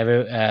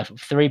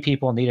 3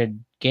 people needed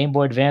Game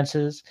Boy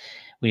Advances.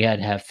 We had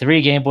to have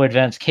 3 Game Boy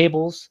Advance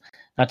cables,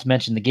 not to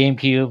mention the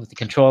GameCube, the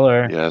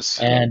controller. Yes.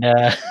 And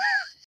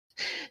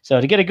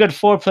so to get a good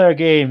 4-player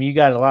game, you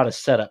got a lot of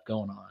setup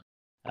going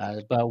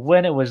on. But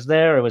when it was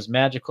there, it was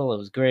magical. It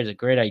was great. It was a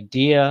great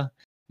idea.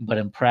 But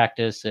in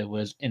practice, it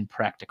was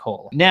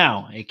impractical.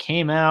 Now, it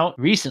came out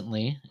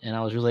recently, and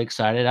I was really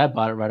excited. I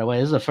bought it right away.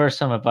 This is the first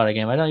time I bought a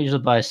game. I don't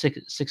usually buy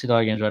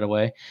 $60 games right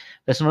away.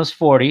 This one was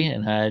 $40,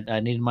 and I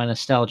needed my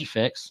nostalgia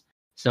fix.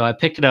 So I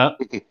picked it up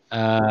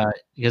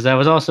because I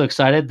was also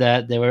excited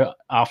that they were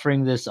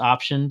offering this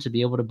option to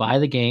be able to buy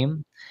the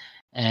game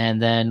and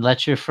then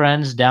let your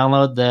friends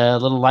download the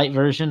little light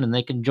version, and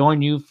they can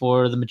join you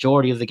for the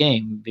majority of the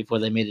game before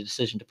they made a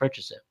decision to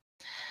purchase it.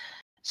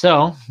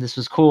 So this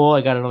was cool. I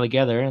got it all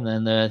together, and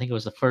then I think it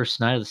was the first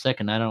night or the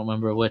second night, I don't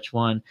remember which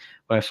one,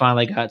 where I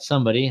finally got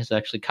somebody, it's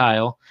actually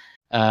Kyle,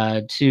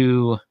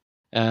 to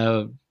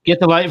get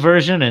the light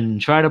version and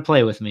try to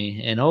play with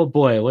me. And oh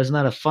boy, wasn't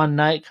that a fun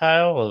night,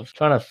 Kyle, of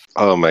trying to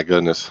oh my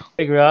goodness,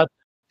 figure out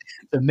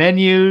the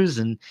menus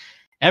and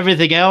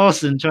everything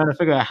else, and trying to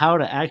figure out how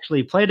to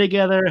actually play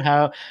together.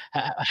 How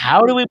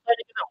do we play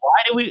together?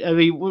 Why do we? I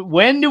mean,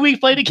 when do we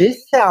play together?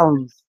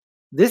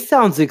 This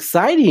sounds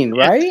exciting,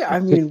 right?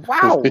 I mean,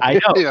 wow. I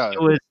know. Yeah.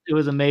 It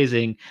was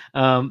amazing.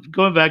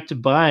 Going back to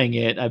buying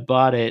it, I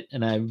bought it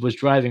and I was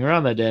driving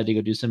around that day to go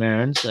do some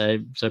errands. So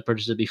I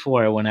purchased it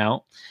before I went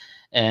out,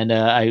 and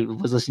I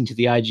was listening to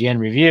the IGN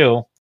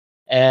review,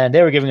 and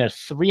they were giving it a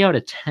 3 out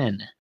of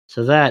 10.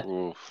 So that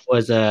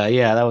was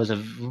that was a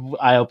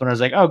eye opener. I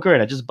was like, oh great,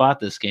 I just bought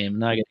this game.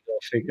 Now I get to go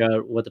figure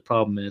out what the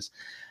problem is.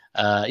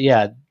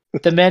 The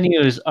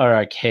menus are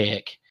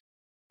archaic.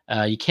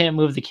 You can't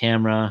move the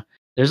camera.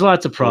 There's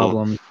lots of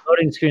problems.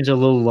 Loading screens are a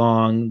little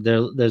long.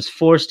 There's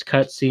forced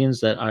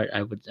cutscenes that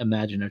I would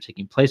imagine are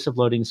taking place of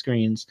loading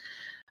screens.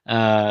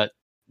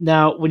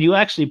 Now, when you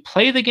actually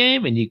play the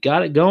game and you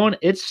got it going,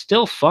 it's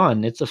still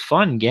fun. It's a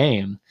fun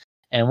game.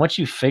 And once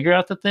you figure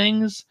out the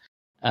things,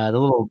 the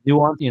little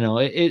nuance,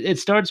 it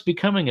starts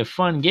becoming a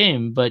fun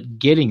game, but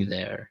getting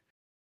there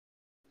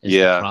is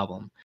the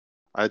problem.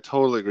 I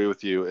totally agree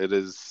with you. It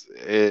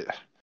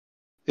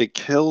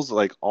kills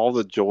like all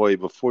the joy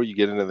before you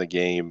get into the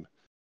game.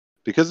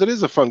 Because it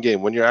is a fun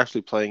game when you're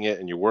actually playing it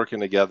and you're working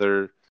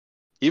together,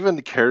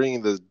 even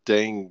carrying the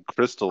dang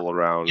crystal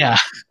around,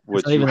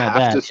 which you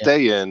have to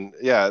stay in.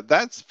 Yeah,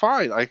 that's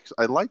fine. I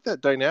like that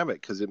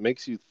dynamic because it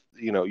makes you,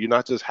 you're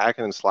not just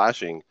hacking and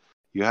slashing.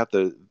 You have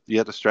to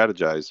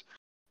strategize.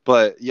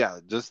 But yeah,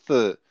 just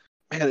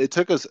it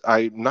took us,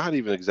 I'm not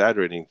even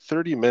exaggerating,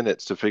 30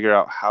 minutes to figure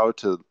out how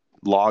to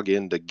log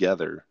in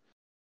together.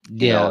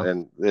 Yeah.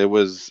 And it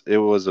was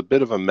a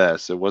bit of a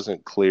mess. It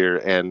wasn't clear,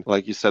 and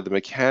like you said, the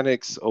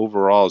mechanics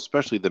overall,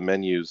 especially the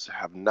menus,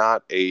 have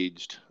not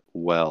aged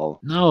well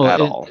No,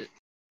 at all.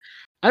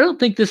 I don't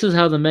think this is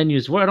how the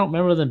menus were. I don't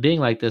remember them being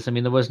like this. I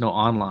mean, there was no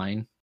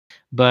online,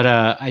 but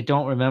I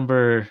don't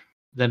remember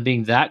them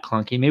being that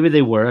clunky. Maybe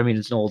they were. I mean,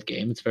 it's an old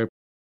game. It's very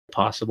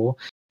possible.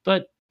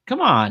 But come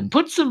on,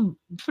 put some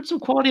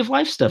quality of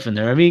life stuff in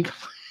there. I mean,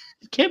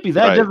 it can't be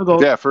that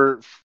difficult. Yeah,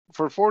 for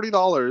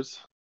 $40.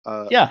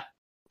 Yeah.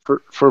 For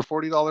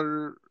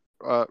 $40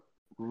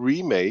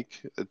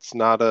 remake, it's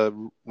not a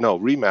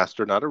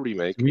remaster, not a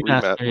remake.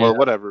 Remaster, yeah. Well,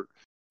 whatever.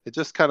 It's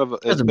just kind of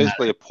it's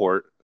basically a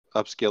port,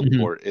 upscaled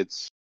port.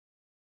 It's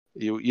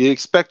you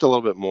expect a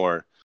little bit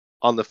more.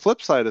 On the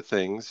flip side of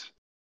things,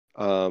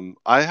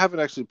 I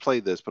haven't actually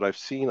played this, but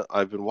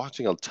I've been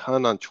watching a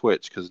ton on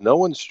Twitch because no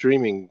one's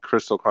streaming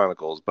Crystal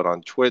Chronicles, but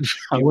on Twitch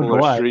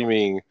people are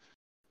streaming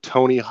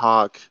Tony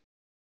Hawk,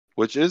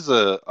 which is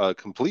a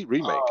complete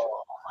remake. Oh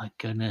my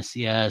goodness,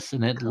 yes,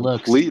 and it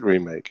looks complete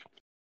remake.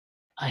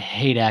 I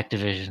hate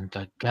Activision,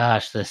 but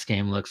gosh, this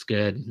game looks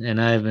good.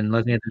 And I've been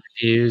looking at the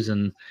reviews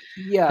and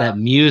that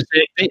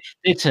music.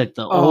 They took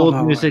the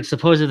old music.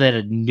 Supposedly they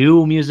had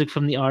new music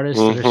from the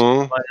artists.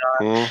 I'm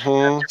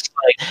just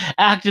like,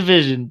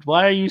 Activision,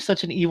 why are you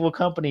such an evil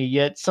company?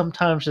 Yet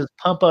sometimes just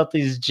pump out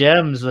these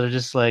gems that are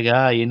just like,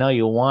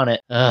 you want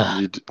it.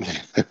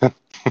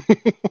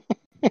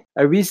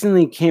 I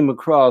recently came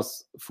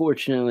across,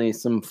 fortunately,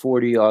 some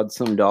 40-odd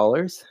some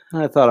dollars.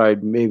 And I thought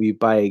I'd maybe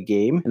buy a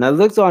game. And I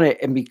looked on it,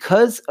 and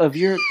because of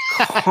your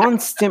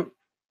constant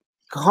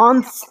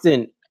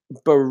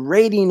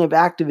berating of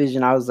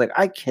Activision, I was like,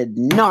 I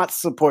cannot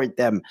support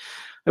them.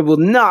 I will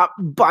not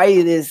buy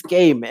this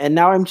game. And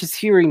now I'm just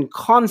hearing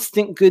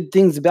constant good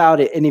things about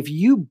it. And if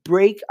you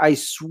break, I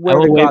swear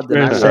to God that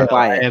I will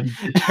buy it. I am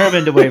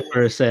determined to wait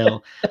for a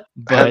sale.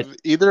 But have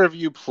either of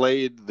you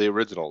played the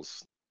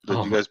originals? Did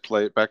you guys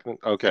play it back then?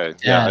 Okay.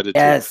 Yeah, I did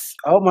too.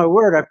 Oh my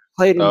word, I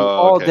played it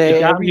all day.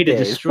 You got me to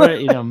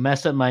destroy,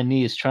 mess up my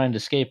knees trying to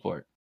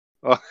skateboard.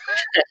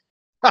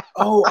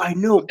 Oh, I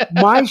know.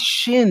 My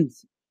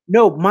shins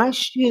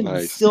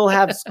still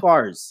have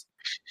scars.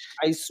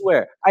 I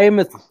swear. I am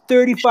a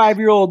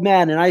 35-year-old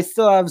man and I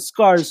still have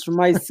scars from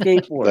my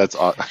skateboard.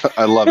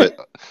 I love it.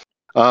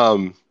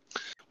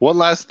 One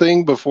last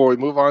thing before we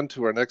move on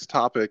to our next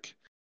topic.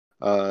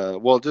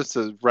 Just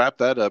to wrap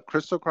that up,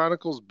 Crystal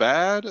Chronicles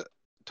bad,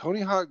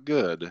 Tony Hawk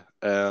good.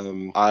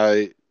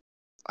 I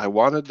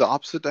wanted the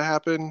opposite to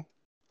happen.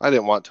 I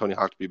didn't want Tony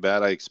Hawk to be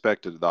bad. I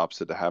expected the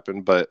opposite to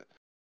happen, but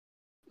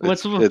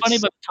what's funny about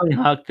the Tony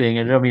Hawk thing,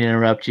 I don't mean to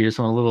interrupt you, just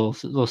want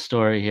a little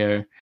story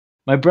here.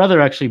 My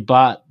brother actually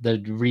bought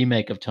the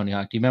remake of Tony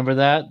Hawk. Do you remember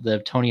that? The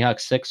Tony Hawk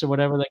 6 or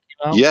whatever that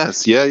came out?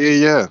 Yes,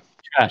 yeah.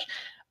 Trash.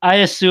 I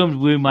assumed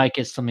we might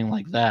get something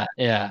like that.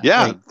 Yeah.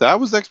 Yeah, that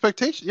was the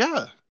expectation.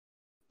 Yeah.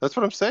 That's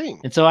what I'm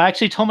saying. And so I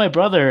actually told my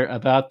brother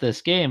about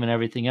this game and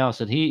everything else,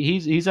 and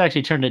he's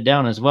actually turned it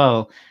down as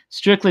well,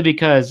 strictly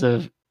because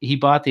he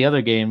bought the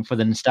other game for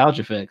the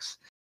nostalgia fix.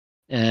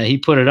 He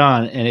put it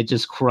on, and it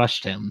just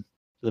crushed him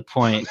to the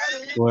point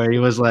where he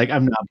was like,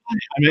 "I'm not buying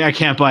it. I mean, I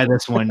can't buy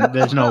this one.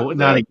 There's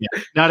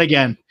not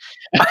again."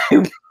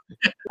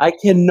 I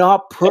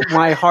cannot put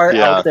my heart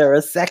out there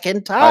a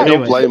second time. I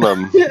don't blame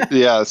him.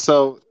 Yeah.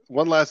 So.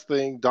 One last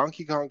thing,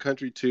 Donkey Kong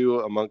Country 2,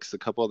 amongst a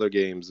couple other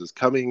games, is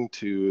coming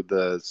to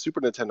the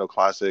Super Nintendo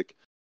Classic,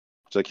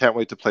 which I can't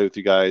wait to play with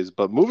you guys.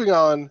 But moving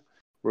on,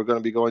 we're going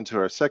to be going to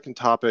our second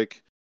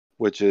topic,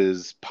 which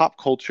is pop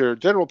culture,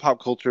 general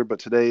pop culture, but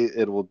today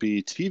it will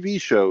be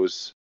TV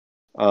shows,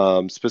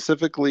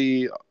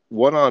 specifically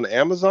one on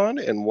Amazon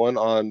and one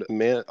on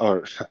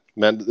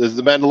this is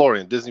the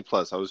Mandalorian, Disney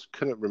Plus.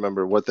 Couldn't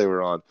remember what they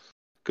were on.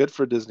 Good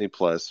for Disney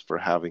Plus for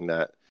having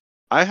that.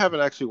 I haven't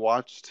actually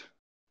watched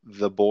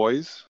The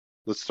Boys.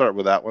 Let's start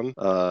with that one,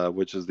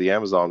 which is the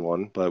Amazon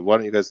one. But why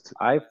don't you guys?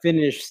 I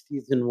finished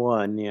season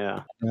 1.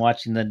 Yeah, I'm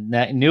watching the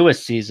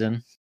newest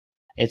season.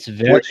 It's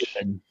very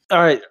good. All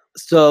right,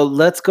 so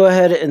let's go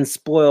ahead and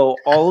spoil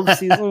all of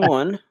season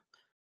 1,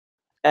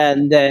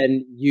 and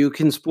then you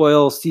can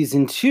spoil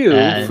season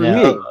 2 for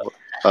me.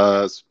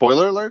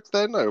 Spoiler alerts.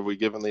 Then are we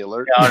giving the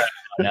alert?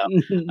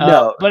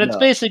 No. But it's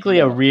basically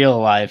a real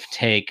life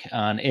take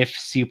on if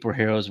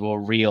superheroes were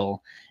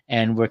real.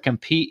 And we're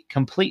complete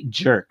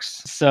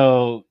jerks.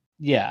 So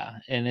yeah,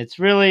 and it's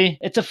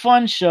a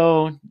fun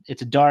show.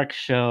 It's a dark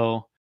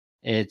show.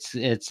 It's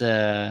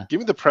a.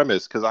 Give me the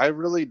premise, because I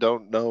really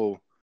don't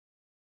know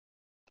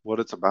what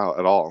it's about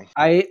at all.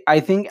 I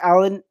think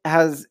Alan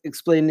has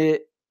explained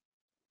it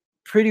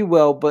pretty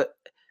well, but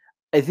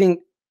I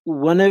think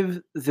one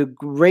of the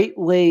great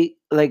way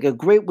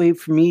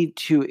for me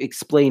to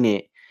explain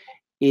it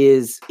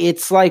is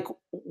it's like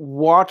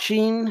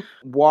watching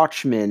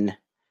Watchmen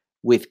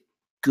with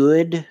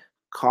good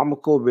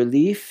comical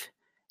relief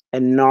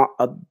and not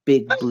a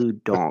big blue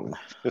dong.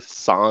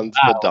 Sans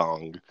the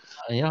dong.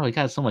 We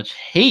got so much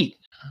hate.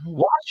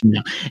 Watch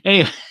now.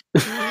 Anyway,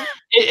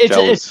 it's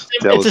a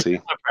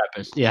similar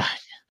purpose. Yeah,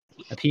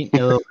 a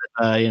little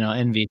bit,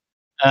 envy.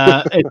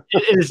 It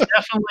is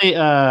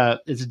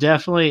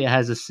definitely it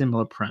has a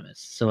similar premise.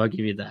 So I'll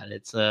give you that.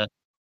 It's I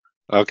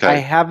Okay.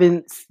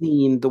 haven't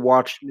seen the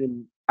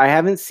Watchmen. I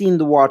haven't seen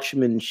the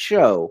Watchmen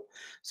show,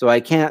 so I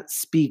can't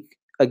speak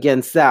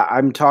against that.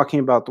 I'm talking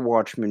about the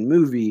Watchmen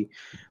movie,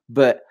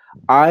 but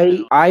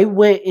I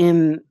went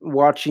in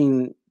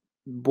watching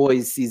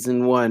Boys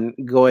season 1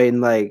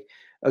 going like,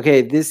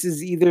 okay, this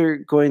is either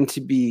going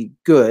to be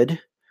good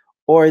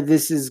or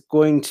this is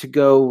going to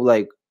go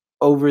like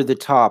over the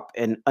top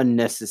and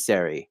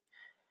unnecessary.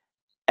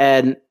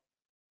 And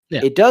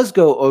Yeah. it does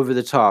go over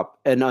the top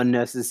and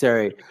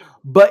unnecessary,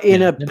 but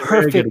in Yeah, a in a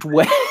very good perfect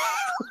way.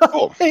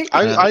 Oh, Like,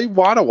 I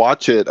want to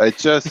watch it. I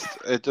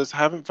just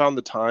haven't found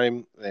the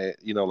time.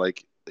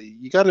 Like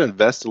you got to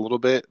invest a little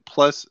bit.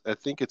 Plus, I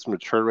think it's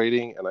mature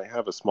rating, and I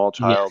have a small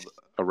child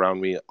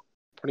around me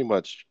pretty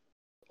much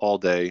all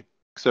day,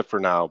 except for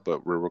now.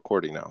 But we're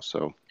recording now,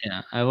 so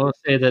Yeah, I will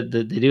say that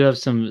they do have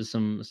some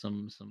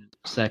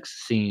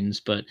sex scenes,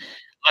 but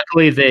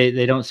luckily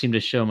they don't seem to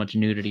show much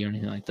nudity or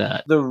anything like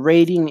that. the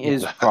rating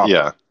is proper.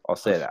 yeah, I'll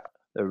say that.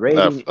 The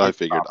rating I is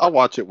figured proper. I'll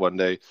watch it one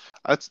day.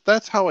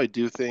 That's how I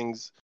do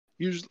things.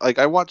 Usually, like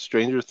I watched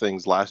Stranger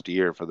Things last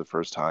year for the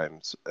first time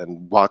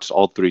and watched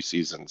all 3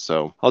 seasons.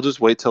 So I'll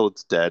just wait till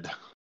it's dead.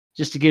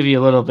 Just to give you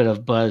a little bit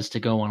of buzz to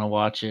go want to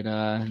watch it,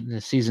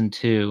 the season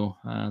 2,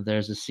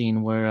 there's a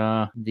scene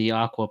where the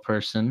Aqua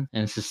person,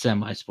 and it's a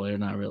semi-spoiler,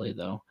 not really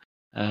though,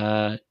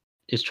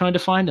 is trying to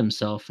find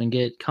himself and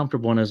get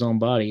comfortable in his own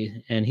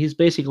body, and he's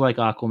basically like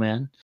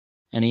Aquaman,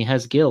 and he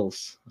has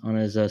gills on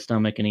his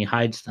stomach, and he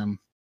hides them.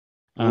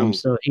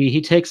 So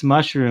he takes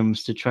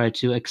mushrooms to try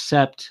to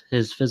accept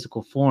his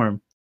physical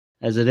form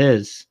as it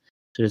is, so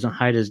he doesn't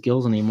hide his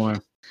gills anymore.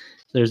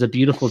 So there's a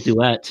beautiful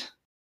duet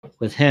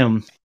with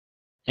him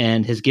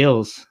and his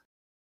gills,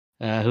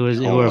 who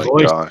are my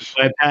voiced gosh.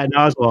 by Patton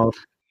Oswalt,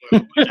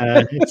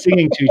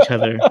 singing to each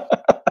other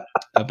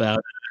about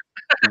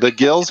The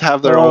Gills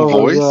have their own Oh my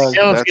voice. God.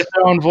 gills get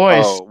their own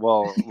voice. Oh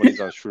well, when he's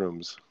on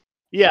shrooms.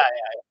 Yeah,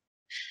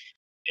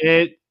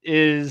 it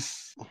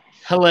is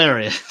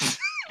hilarious.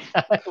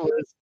 It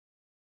was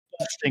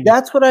disgusting.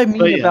 That's what I mean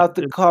But yeah, about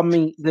the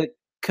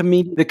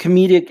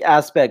comedic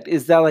aspect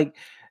is that like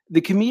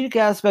the comedic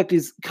aspect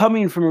is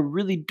coming from a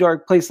really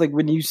dark place. Like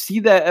when you see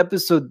that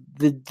episode,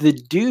 the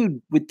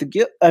dude with the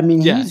guilt, I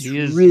mean, yeah, he's he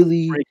is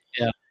really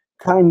yeah.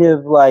 kind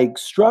of like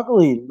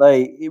struggling,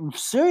 like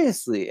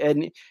seriously,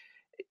 and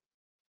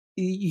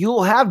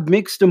you'll have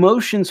mixed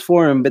emotions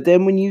for him. But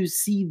then when you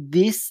see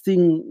this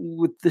thing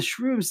with the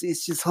shrooms,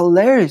 it's just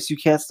hilarious. You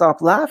can't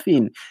stop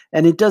laughing,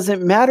 and it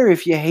doesn't matter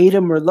if you hate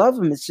him or love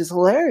him. It's just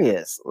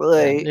hilarious.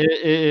 Like,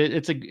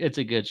 It's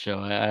a good show.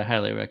 I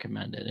highly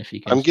recommend it if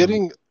you can.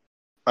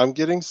 I'm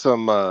getting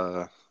some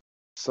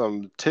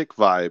Tick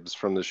vibes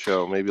from the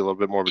show. Maybe a little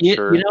bit more You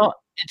mature. know,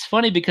 it's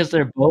funny because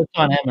they're both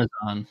on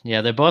Amazon.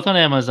 Yeah, they're both on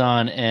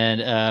Amazon,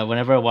 and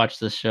whenever I watch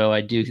this show,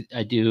 I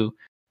do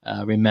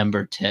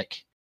remember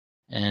Tick,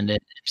 and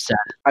it's sad.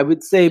 I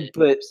would say,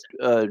 but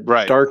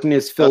Right.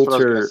 darkness That's what I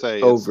was gonna filter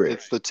say. over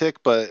It's the Tick,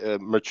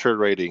 but mature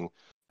rating.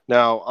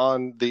 Now,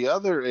 on the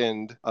other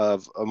end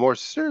of a more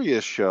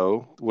serious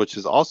show, which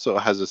is also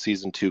has a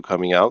season 2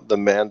 coming out, The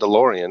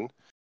Mandalorian,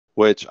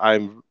 which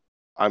I'm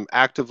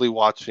actively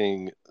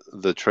watching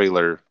the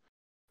trailer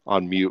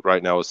on mute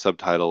right now with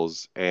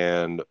subtitles,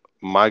 and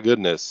my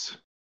goodness,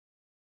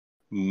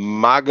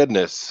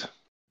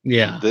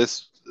 Yeah.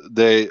 there's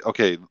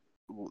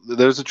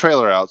a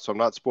trailer out, so I'm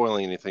not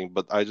spoiling anything,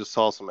 but I just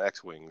saw some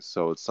X-wings,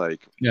 so it's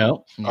like,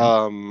 No.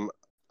 Yeah.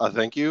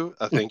 thank you,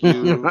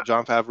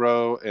 Jon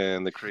Favreau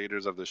and the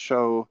creators of the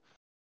show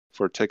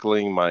for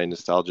tickling my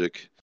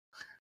nostalgic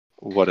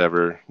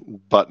whatever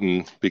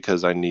button,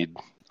 because I don't,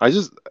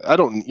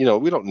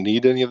 we don't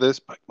need any of this,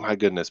 but my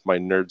goodness, my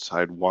nerd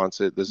side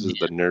wants it. This is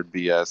the Nerd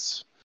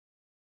BS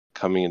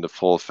coming into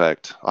full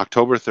effect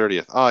October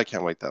 30th. Oh, I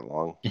can't wait that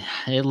long.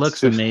 It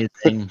looks amazing.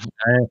 It's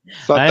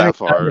not that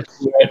far.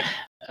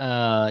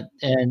 And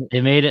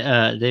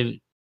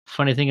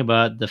funny thing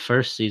about the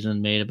first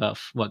season made about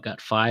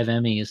got 5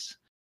 Emmys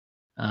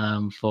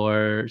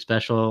for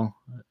special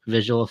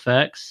visual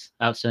effects,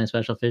 outstanding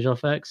special visual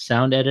effects,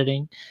 sound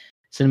editing,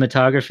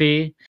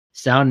 cinematography,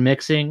 sound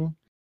mixing,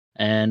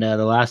 and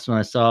the last one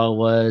I saw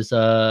was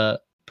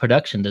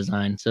production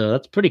design. So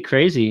that's pretty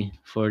crazy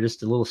for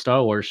just a little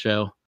Star Wars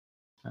show.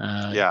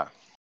 Yeah,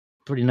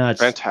 pretty nuts.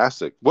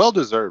 Fantastic. Well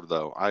deserved,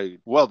 though.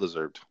 Well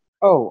deserved.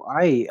 Oh,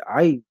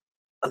 I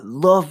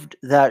loved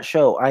that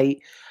show.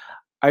 I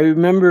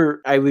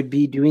remember I would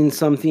be doing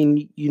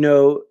something,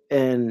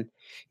 and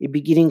it'd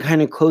be getting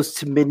kind of close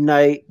to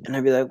midnight, and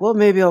I'd be like, well,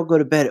 maybe I'll go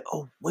to bed.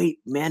 Oh, wait,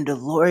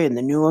 Mandalorian,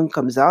 the new one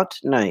comes out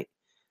tonight.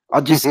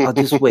 I'll just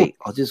wait.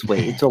 I'll just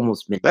wait. It's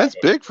almost midnight. That's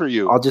big for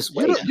you. I'll just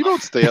wait. You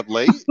don't stay up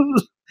late.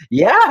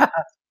 Yeah.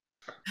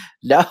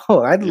 No,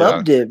 I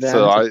loved it,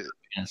 man.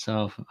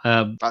 So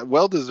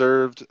well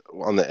deserved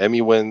on the Emmy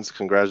wins.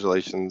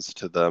 Congratulations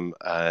to them.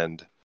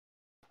 And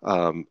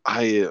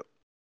I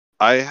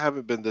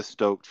haven't been this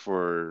stoked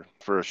for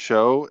a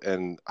show,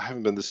 and I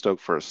haven't been this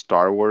stoked for a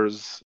Star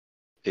Wars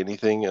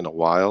anything in a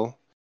while.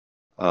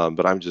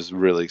 But I'm just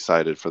really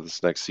excited for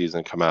this next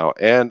season to come out,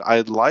 and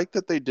I like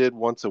that they did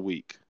once a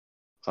week.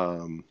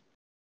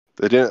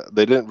 They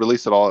didn't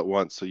release it all at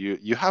once, so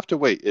you have to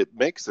wait. It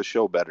makes the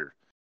show better.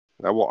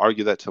 And I will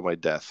argue that till my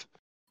death.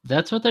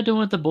 That's what they're doing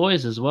with The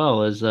Boys as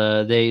well. Is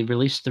they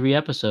released 3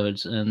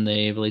 episodes and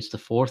they released the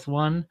 4th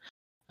one,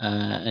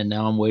 and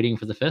now I'm waiting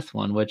for the 5th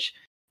one.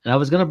 And I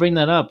was gonna bring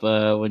that up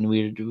when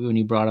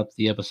you brought up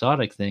the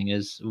episodic thing.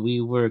 Is we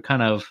were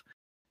kind of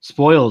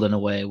spoiled in a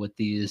way with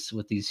these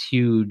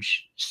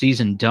huge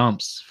season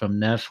dumps from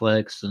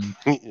Netflix and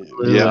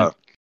Hulu Yeah.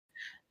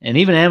 and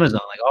even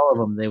Amazon. Like all of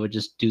them, they would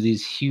just do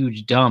these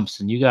huge dumps,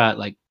 and you got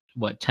like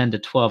what 10 to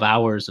 12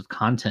 hours of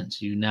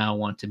content you now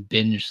want to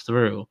binge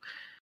through.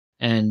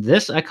 And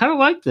this, I kind of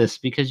like this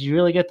because you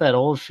really get that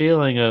old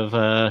feeling of,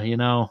 I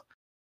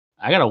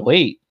gotta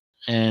wait.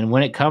 And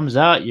when it comes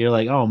out, you're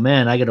like, oh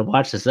man, I gotta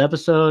watch this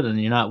episode.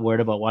 And you're not worried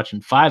about watching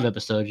 5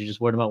 episodes. You're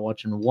just worried about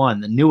watching one,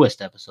 the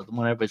newest episode, the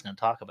one everybody's gonna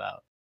talk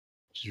about,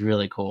 which is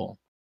really cool.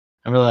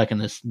 I'm really liking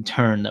this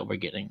turn that we're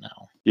getting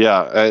now.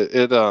 Yeah,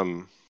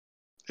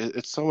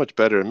 it's so much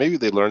better. Maybe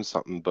they learned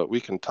something, but we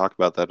can talk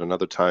about that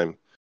another time.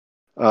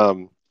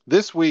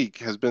 This week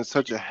has been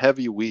such a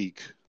heavy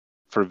week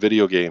for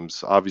video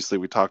games. Obviously,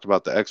 we talked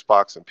about the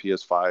Xbox and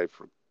PS5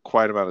 for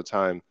quite amount of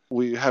time.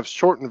 We have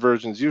shortened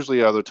versions.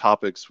 Usually other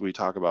topics we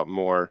talk about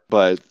more,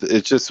 but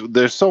it's just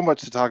there's so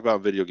much to talk about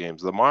in video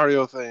games. The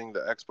Mario thing,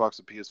 the Xbox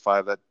and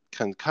PS5, that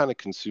can kind of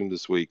consume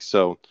this week.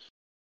 So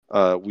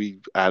we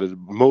added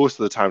most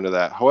of the time to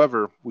that.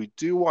 However, we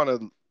do want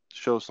to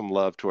show some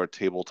love to our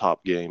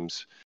tabletop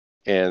games,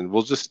 and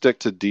we'll just stick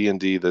to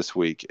D&D this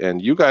week.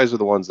 And you guys are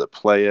the ones that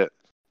play it.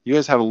 You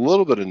guys have a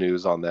little bit of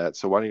news on that,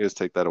 so why don't you guys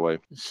take that away?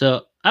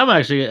 So I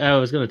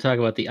was going to talk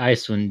about the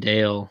Icewind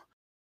Dale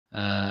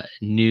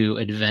new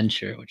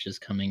adventure, which is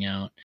coming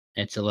out.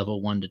 It's a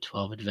level 1 to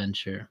 12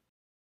 adventure.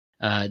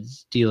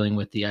 It's dealing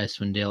with the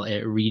Icewind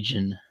Dale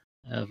region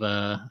of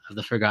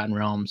the Forgotten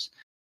Realms.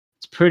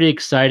 It's pretty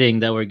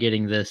exciting that we're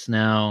getting this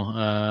now.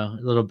 A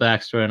little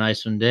backstory on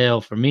Icewind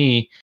Dale for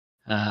me.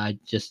 I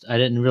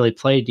didn't really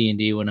play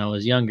D&D when I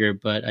was younger,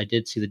 but I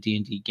did see the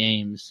D&D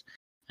games.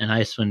 And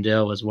Icewind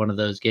Dale was one of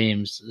those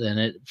games,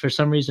 and for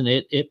some reason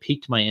it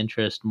piqued my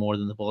interest more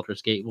than the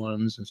Baldur's Gate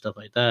ones and stuff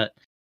like that.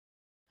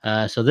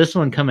 So this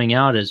one coming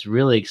out is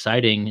really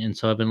exciting, and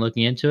so I've been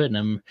looking into it,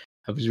 and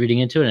I was reading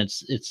into it. And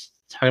it's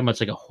talking about it's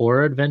like a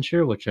horror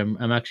adventure, which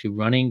I'm actually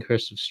running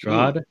Curse of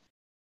Strahd,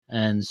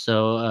 and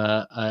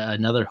so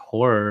another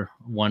horror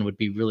one would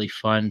be really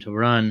fun to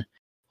run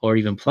or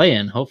even play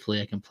in.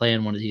 Hopefully, I can play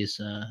in one of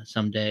these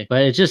someday.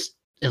 But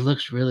it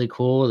looks really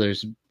cool. They're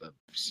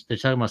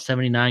talking about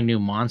 79 new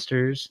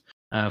monsters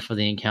for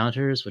the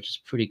encounters, which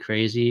is pretty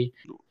crazy.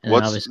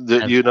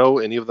 Do you know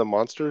any of the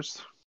monsters?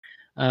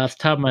 Off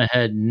the top of my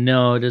head,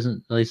 no, it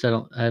doesn't. At least I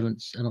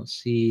don't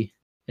see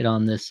it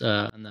on this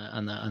on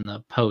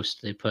the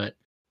post they put.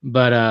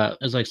 But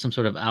there's like some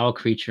sort of owl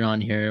creature on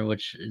here,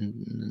 which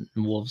and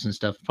wolves and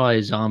stuff.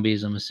 Probably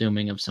zombies, I'm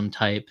assuming, of some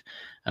type.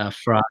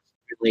 Frost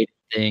related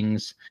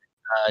things.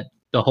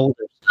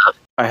 Beholder stuff.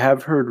 I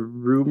have heard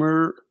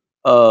rumor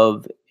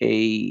of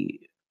a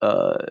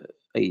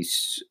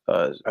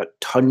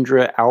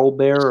tundra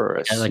owlbear or a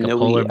like snowy a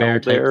polar bear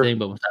owlbear type thing,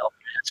 but with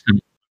owlbear.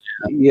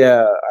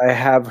 Yeah, I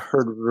have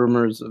heard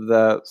rumors of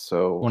that.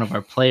 So one of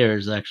our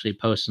players actually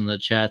posted in the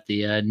chat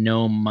the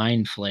gnome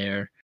mind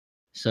flare.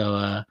 So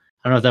I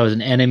don't know if that was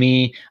an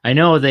enemy. I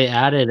know they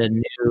added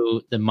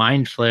the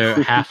mind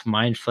flare half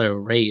mind flare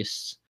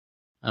race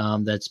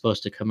that's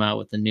supposed to come out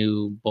with the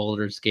new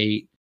Baldur's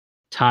Gate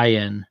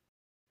tie-in.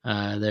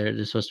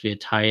 There's supposed to be a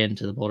tie-in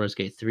to the Baldur's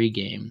Gate 3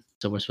 game,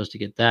 so we're supposed to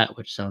get that,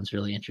 which sounds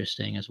really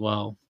interesting as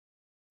well.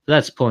 So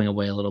that's pulling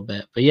away a little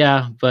bit,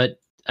 but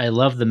I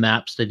love the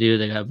maps they do.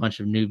 They got a bunch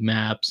of new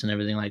maps and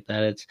everything like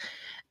that.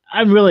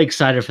 I'm really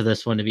excited for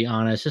this one, to be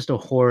honest. Just a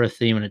horror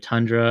theme in a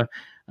tundra.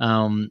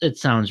 It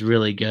sounds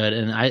really good,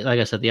 and like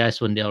I said, the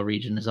Icewind Dale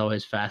region has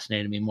always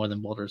fascinated me more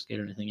than Baldur's Gate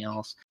or anything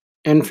else.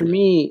 And for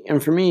me,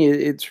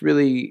 it's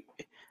really,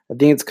 I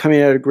think it's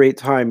coming at a great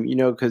time,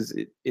 because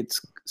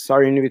it's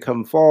starting to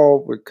become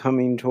fall. We're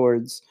coming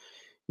towards,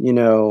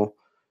 the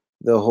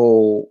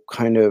whole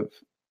kind of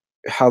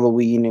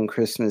Halloween and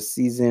Christmas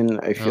season.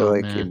 I feel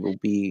like it will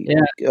be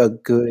a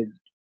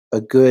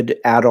good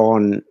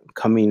add-on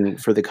coming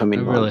for the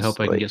coming months. I really hope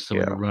I can get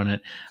someone to run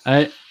it.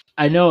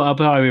 I know I'll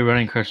probably be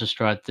running Curse of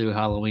Strahd through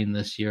Halloween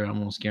this year. I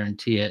almost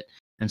guarantee it,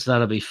 and so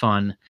that'll be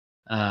fun.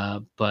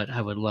 But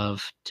I would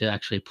love to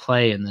actually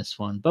play in this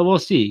one. But we'll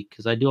see,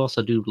 because I do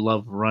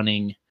love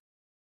running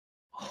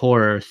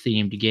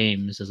horror-themed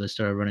games, as I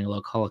started running a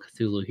little Call of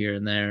Cthulhu here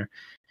and there,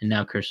 and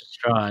now Curse of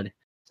Strahd.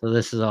 So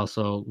this is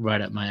also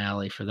right up my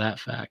alley for that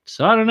fact.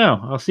 So I don't know.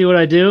 I'll see what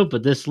I do,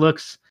 but this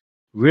looks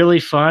really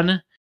fun,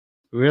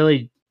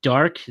 really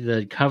dark.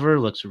 The cover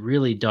looks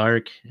really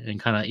dark and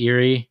kind of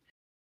eerie.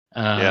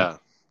 Yeah,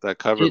 that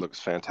cover looks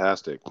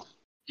fantastic.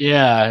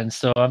 Yeah, and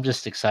so I'm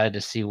just excited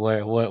to see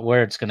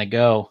where it's going to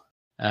go.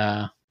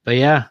 But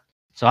yeah,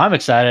 So I'm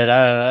excited.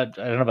 I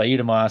don't know about you,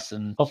 Tomas,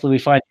 and hopefully we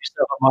find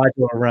yourself a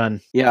modular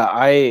run. Yeah,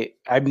 I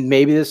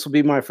maybe this will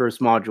be my first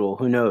module.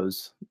 Who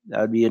knows?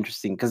 That would be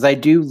interesting because I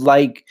do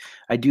like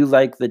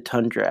the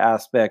tundra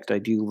aspect. I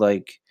do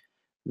like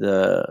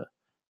the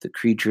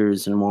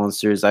creatures and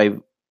monsters.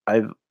 I've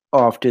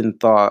often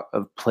thought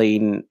of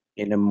playing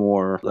in a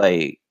more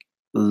like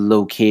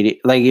located,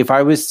 like if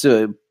I was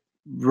to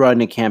run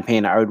a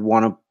campaign, I would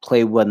want to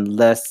play one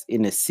less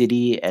in a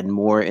city and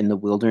more in the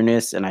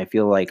wilderness, and I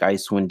feel like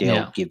Icewind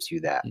Dale gives you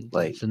that.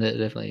 Like, it's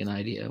definitely an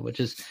idea, which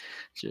is,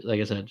 like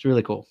I said, it's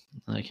really cool.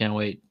 I can't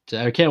wait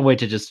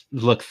to just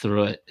look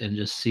through it and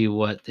just see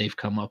what they've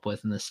come up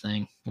with in this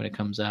thing when it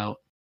comes out.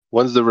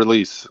 When's the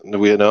release? Do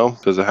we know?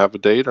 Does it have a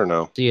date or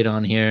no? See it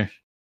on here.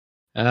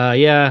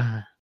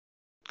 Yeah.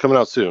 Coming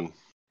out soon.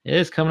 It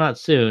is coming out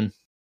soon.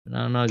 I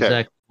don't know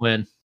exactly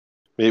when.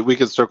 Maybe we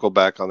can circle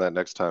back on that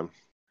next time.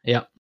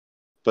 Yeah.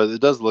 But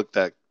it does look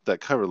that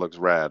cover looks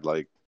rad.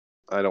 Like,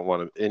 I don't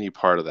want any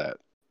part of that.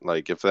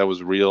 Like, if that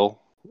was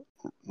real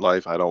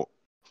life, I don't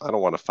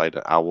want to fight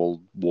an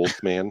owl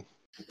wolf man.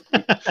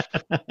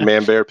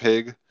 Man bear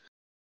pig.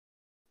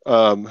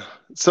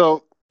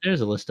 So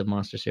there's a list of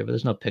monsters here, but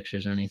there's no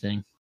pictures or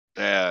anything.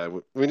 Yeah,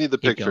 we need the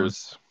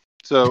pictures.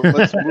 So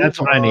let's move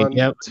on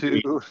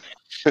to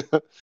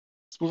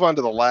let's move on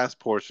to the last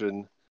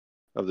portion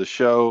of the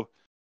show,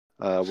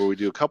 where we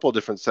do a couple of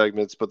different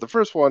segments. But the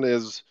first one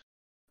is,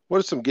 what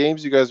are some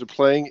games you guys are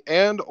playing,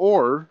 and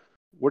or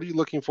what are you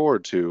looking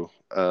forward to?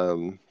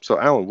 So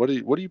Alan, what are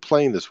you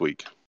playing this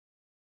week?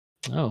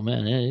 Oh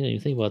man, I didn't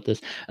even think about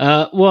this.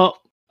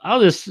 Well,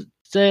 I'll just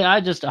say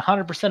I just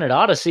 100% at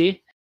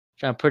Odyssey.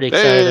 Which I'm pretty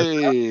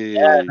excited.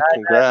 Hey,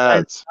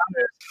 congrats!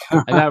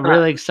 I got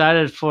really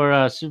excited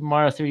for Super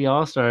Mario 3D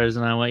All Stars,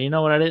 and I went, you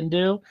know what I didn't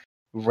do?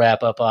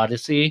 Wrap up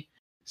Odyssey.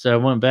 So I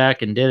went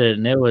back and did it,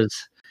 and it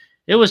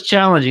was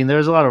challenging. There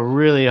was a lot of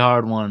really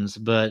hard ones,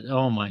 but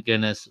oh my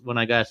goodness, when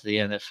I got to the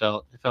end, it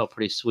felt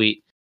pretty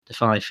sweet to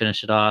finally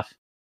finish it off.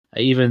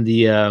 Even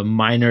the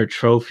minor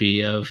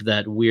trophy of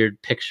that weird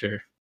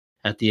picture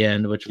at the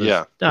end, which was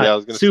I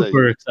was gonna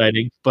super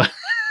exciting, but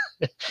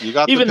you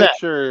got even the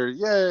picture.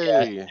 Yay!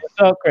 Yeah, it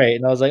felt great,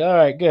 and I was like, all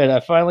right, good. I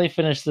finally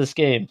finished this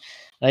game.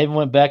 I even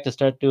went back to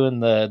start doing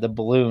the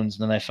balloons,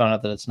 and then I found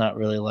out that it's not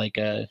really like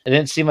it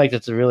didn't seem like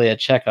it's really a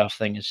checkoff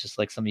thing. It's just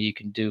like something you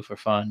can do for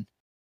fun.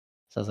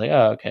 So I was like,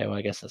 oh, okay, well,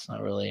 I guess that's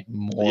not really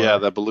more. Yeah,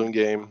 that balloon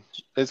game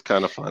is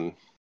kind of fun.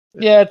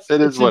 Yeah,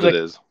 it is what it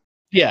is.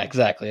 Yeah,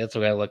 exactly. That's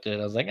the way I looked at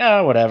it. I was like,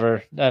 oh,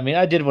 whatever. I mean,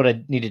 I did what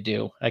I need to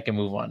do. I can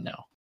move on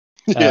now.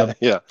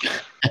 Yeah.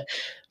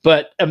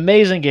 But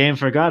amazing game.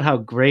 Forgot how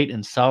great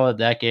and solid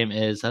that game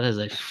is. That is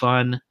a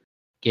fun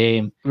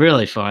game.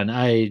 Really fun.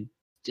 I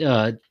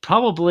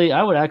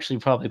would actually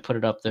probably put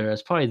it up there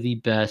as probably the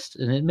best.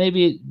 And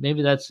maybe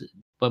that's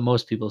what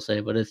most people say,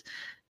 but it's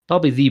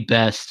probably the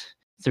best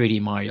 3D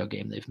Mario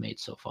game they've made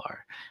so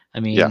far. I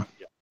mean,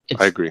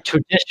 I agree.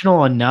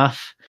 Traditional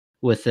enough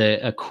with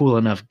a cool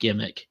enough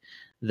gimmick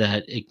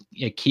that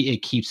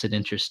it keeps it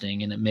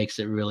interesting, and it makes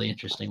it really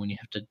interesting when you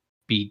have to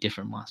be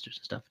different monsters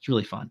and stuff. It's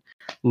really fun.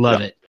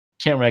 Love it.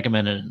 Can't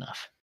recommend it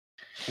enough.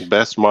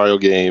 Best Mario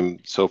game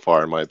so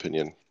far, in my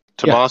opinion.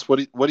 Tomas, what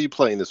are you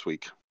playing this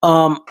week?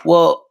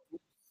 Well,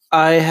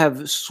 I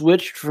have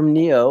switched from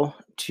Neo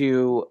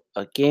to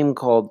a game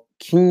called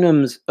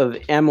Kingdoms of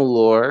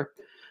Amalur: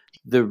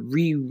 The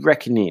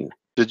Re-Reckoning.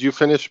 Did you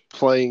finish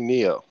playing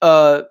Neo?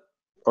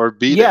 Or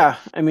beat it? Yeah,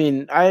 I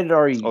mean, I had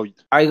already.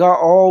 I got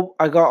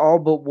all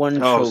but one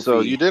trophy. Oh, so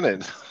you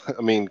didn't?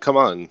 I mean, come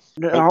on.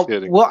 I'm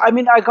kidding. Well, I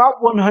mean, I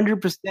got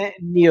 100% in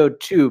Neo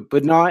 2,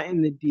 but not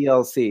in the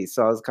DLC.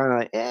 So I was kind of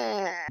like,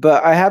 eh.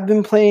 But I have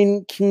been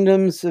playing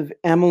Kingdoms of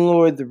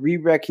Amalur: The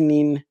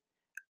Re-Reckoning.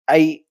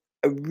 I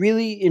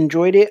really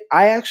enjoyed it.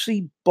 I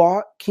actually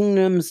bought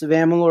Kingdoms of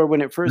Amalur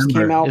when it first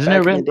came out. Isn't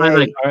it written by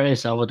like R.A.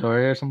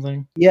 Salvatore or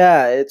something?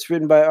 Yeah, it's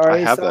written by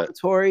R.A.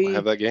 Salvatore. I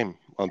have that game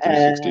on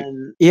 360.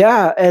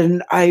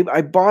 And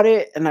I bought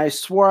it, and I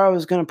swore I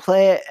was going to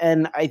play it,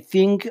 and I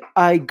think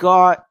I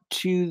got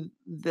to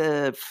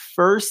the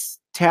first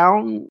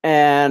town,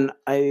 and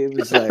I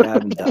was like,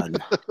 I'm done.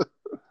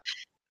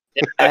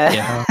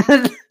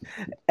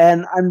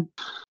 And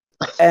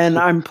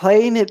I'm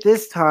playing it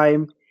this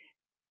time,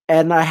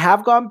 and I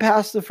have gone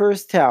past the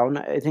first town.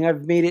 I think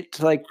I've made it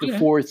to like the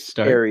fourth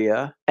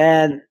area,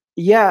 and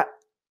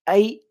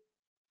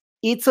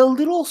it's a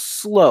little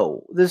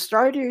slow. The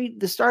start of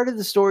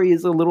the story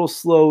is a little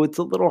slow. It's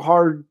a little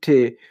hard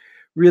to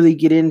really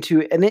get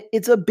into, and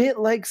it's a bit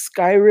like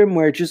Skyrim,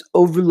 where it just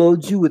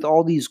overloads you with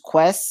all these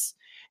quests,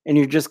 and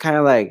you're just kind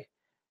of like,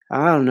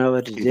 I don't know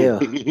what to do.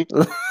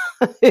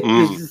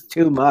 This is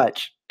too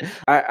much.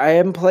 I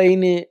am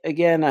playing it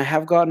again. I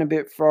have gotten a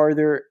bit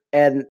farther,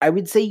 and I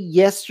would say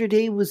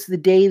yesterday was the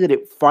day that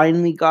it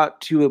finally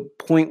got to a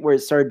point where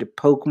it started to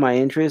poke my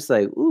interest.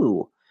 Like,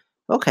 ooh,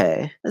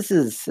 okay, this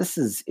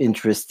is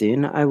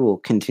interesting. I will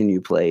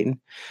continue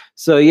playing.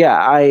 So yeah,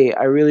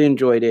 I really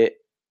enjoyed it,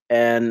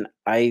 and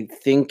I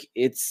think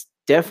it's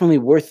definitely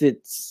worth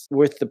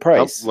the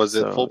price. Was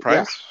it full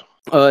price?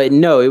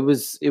 No, it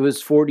was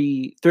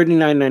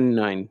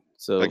 $39.99.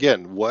 So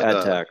Again, what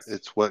add tax.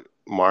 it's what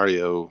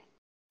Mario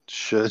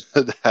should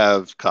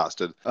have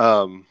costed.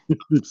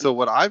 So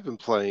what I've been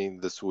playing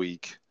this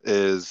week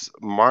is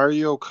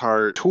Mario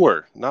Kart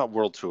Tour, not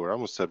World Tour. I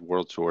almost said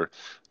World Tour.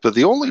 But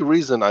the only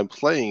reason I'm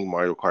playing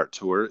Mario Kart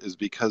Tour is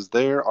because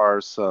there are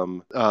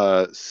some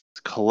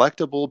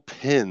collectible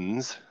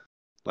pins,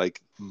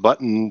 like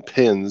button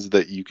pins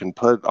that you can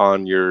put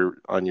on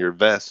your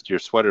vest, your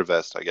sweater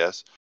vest, I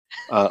guess.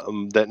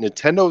 That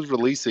Nintendo is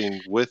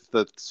releasing with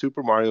the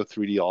Super Mario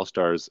 3D All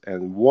Stars,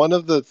 and one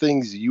of the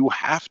things you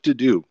have to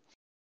do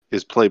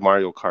is play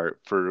Mario Kart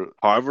for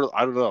however,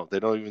 I don't know. They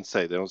don't even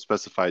say. They don't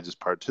specify. Just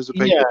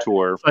participate in the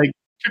tour. It's like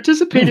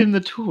participate in the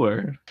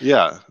tour.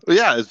 Yeah.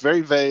 It's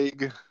very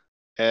vague.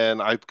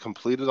 And I've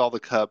completed all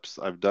the cups.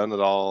 I've done it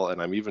all, and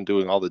I'm even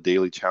doing all the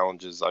daily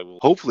challenges. I will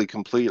hopefully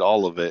complete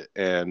all of it.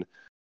 And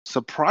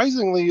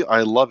surprisingly,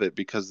 I love it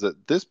because at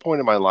this point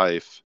in my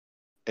life,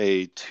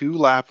 a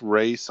 2-lap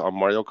race on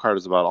Mario Kart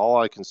is about all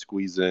I can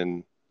squeeze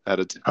in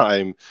at a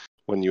time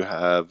when you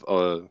have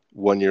a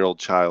 1-year-old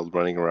child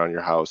running around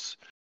your house.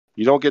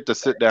 You don't get to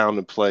sit down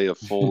and play a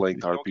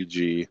full-length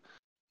RPG.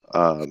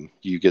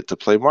 You get to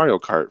play Mario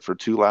Kart for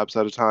 2 laps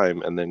at a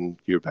time, and then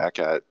you're back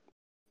at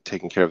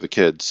taking care of the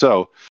kid.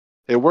 So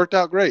it worked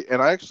out great,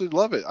 and I actually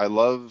love it. I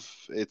love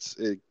it's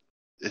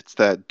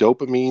that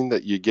dopamine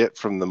that you get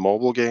from the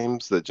mobile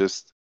games that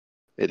just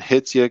it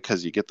hits you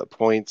because you get the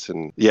points.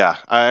 And yeah,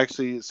 I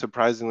actually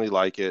surprisingly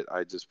like it.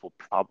 I just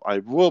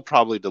will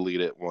probably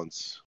delete it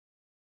once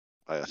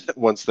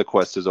the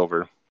quest is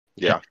over.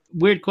 Yeah.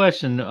 Weird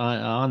question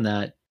on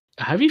that.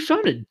 Have you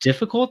found it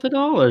difficult at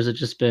all, or has it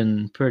just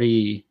been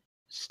pretty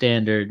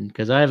standard?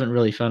 Because I haven't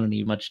really found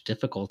any much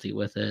difficulty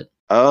with it.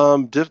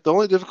 The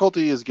only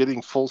difficulty is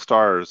getting full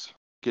stars,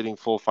 getting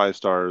full 5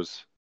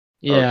 stars.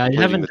 Yeah, I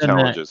haven't done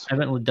challenges. that. I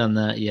haven't done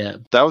that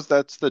yet.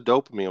 That's the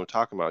dopamine I'm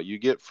talking about. You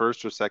get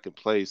first or second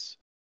place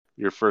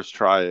your first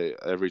try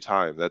every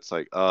time. That's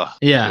like,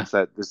 yeah.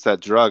 It's that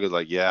drug. Is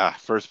like, yeah,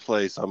 first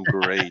place, I'm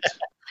great.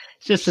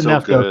 It's just so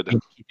enough good to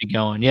keep it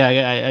going.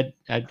 Yeah,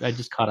 I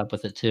just caught up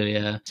with it too.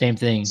 Yeah, same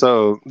thing.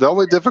 So the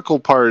only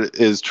difficult part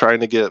is trying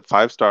to get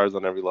 5 stars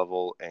on every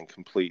level and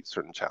complete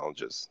certain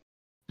challenges.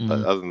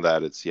 But other than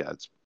that, it's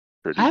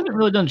pretty. I haven't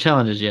really done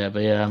challenges yet,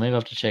 but yeah, maybe I'll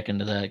have to check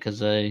into that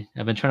because I've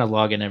been trying to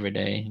log in every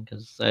day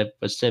because I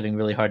was saving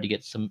really hard to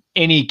get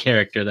any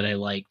character that I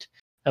liked.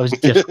 I was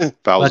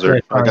Bowser.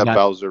 I got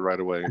Bowser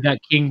right away. I got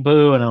King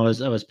Boo, and I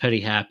was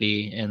pretty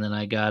happy. And then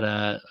I got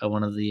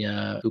one of the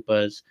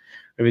Koopas.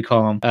 What do we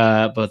call him?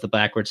 But the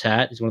backwards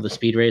hat. He's one of the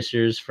speed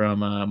racers from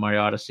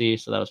Mario Odyssey,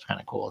 so that was kind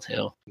of cool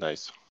too.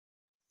 Nice.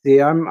 See,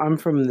 I'm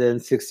from the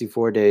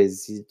N64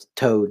 days.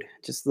 Toad,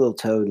 just a little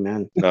Toad,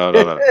 man.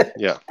 No.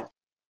 Yeah.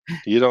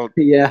 You don't.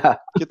 Yeah.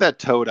 Get that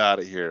Toad out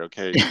of here,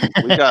 okay?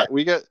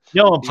 We got.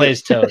 No one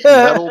plays Toad.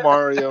 Metal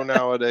Mario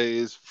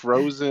nowadays,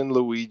 Frozen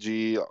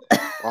Luigi,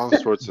 all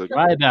sorts of.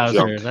 Dry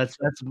Bowser. Junk.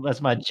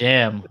 That's my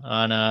jam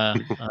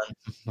on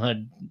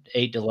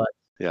 8 Deluxe.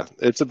 Yeah,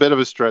 it's a bit of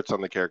a stretch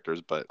on the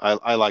characters, but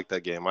I like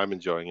that game. I'm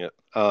enjoying it.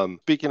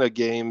 Speaking of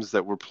games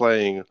that we're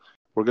playing,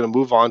 we're going to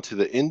move on to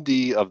the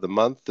Indie of the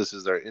Month. This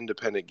is our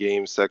independent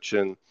game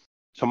section.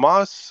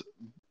 Tomas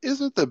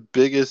isn't the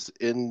biggest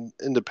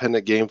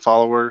independent game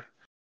follower,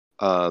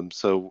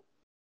 so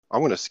I'm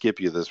going to skip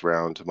you this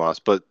round, Tomas.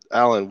 But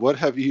Alan, what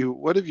have you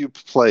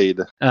played?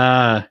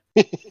 If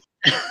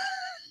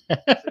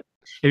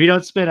you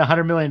don't spend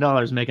 $100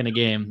 million making a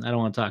game, I don't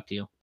want to talk to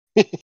you.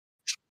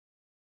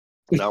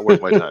 Not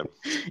worth my time.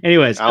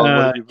 Anyways, Alan,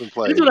 what have you been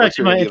playing? This is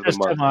actually my interest,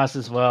 Tomas,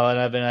 as well,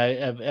 and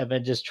I've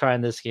been just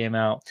trying this game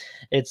out.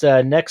 It's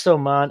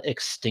Nexomon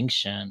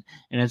Extinction,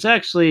 and it's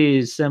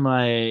actually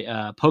semi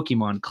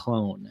Pokemon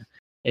clone.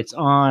 It's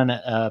on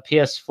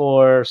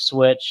PS4,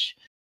 Switch,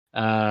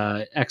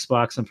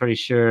 Xbox, I'm pretty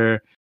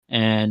sure,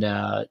 and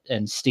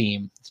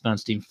Steam. It's been on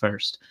Steam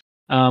first.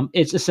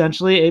 It's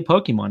essentially a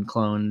Pokemon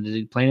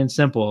clone, plain and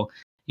simple.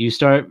 You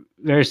start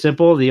very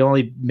simple. The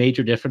only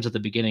major difference at the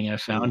beginning I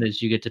found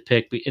is you get to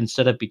pick,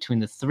 instead of between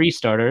the 3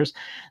 starters,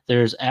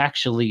 there's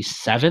actually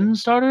 7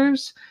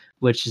 starters,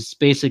 which is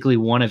basically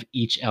one of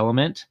each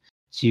element.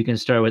 So you can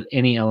start with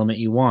any element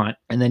you want,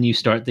 and then you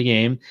start the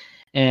game.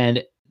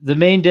 And the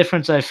main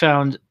difference I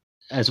found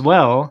as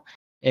well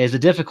is the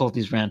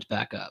difficulties ramped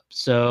back up.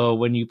 So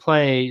when you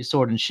play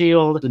Sword and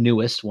Shield, the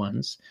newest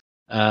ones,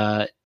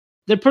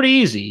 they're pretty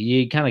easy.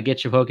 You kind of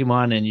get your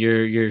Pokemon, and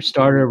your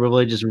starter will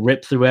really just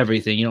rip through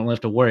everything. You don't have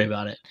to worry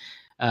about it.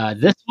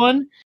 This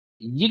one,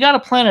 you got to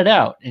plan it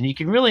out, and you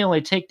can really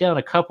only take down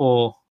a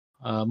couple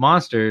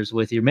monsters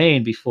with your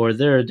main before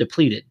they're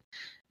depleted.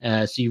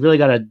 So you really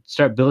got to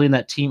start building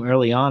that team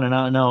early on. And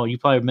I don't know, you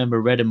probably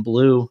remember Red and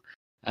Blue,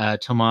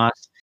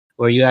 Tomas,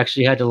 where you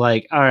actually had to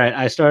all right,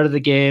 I started the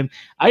game.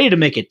 I need to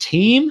make a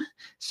team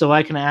so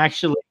I can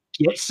actually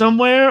get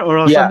somewhere, or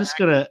else I'm just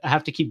gonna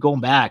have to keep going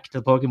back to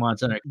the Pokemon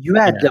Center. You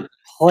had to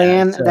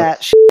plan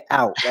that shit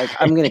out. Like,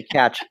 I'm gonna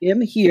catch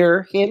him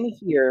here, him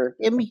here,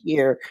 him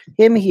here,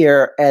 him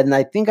here, and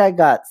I think I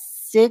got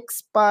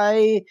 6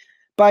 by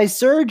By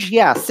Surge?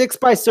 Yeah, 6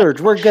 by Surge.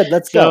 We're good.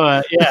 Let's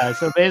So go.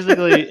 so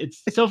basically,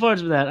 it's so far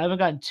it's been that. I haven't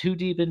gotten too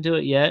deep into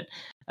it yet,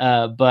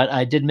 but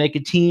I did make a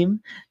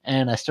team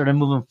and I started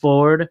moving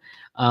forward.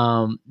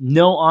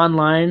 No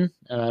online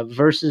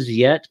versus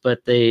yet,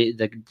 but the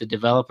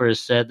developers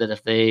said that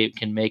if they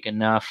can make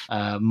enough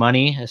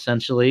money,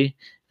 essentially,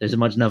 there's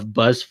much enough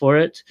buzz for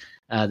it.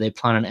 They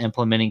plan on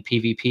implementing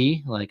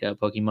PvP like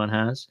Pokemon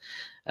has.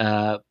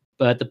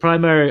 But the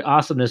primary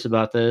awesomeness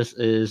about this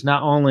is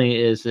not only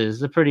is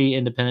a pretty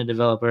independent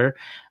developer.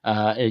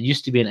 It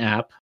used to be an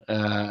app.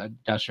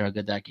 Not sure how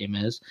good that game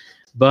is,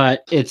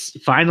 but it's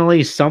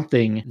finally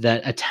something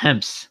that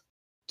attempts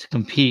to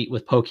compete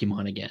with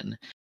Pokemon again,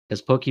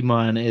 because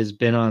Pokemon has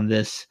been on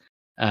this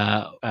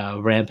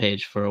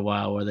rampage for a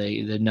while where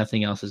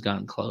nothing else has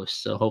gotten close.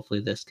 So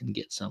hopefully this can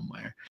get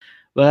somewhere.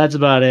 But that's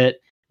about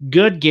it.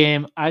 Good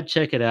game. I'd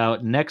check it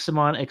out.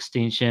 Nexamon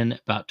Extinction,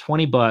 about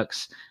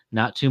 $20,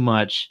 not too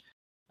much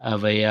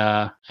of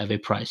a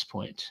price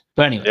point.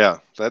 But anyway, Yeah,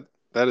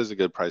 that is a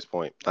good price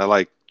point. I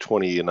like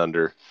 20 and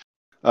under.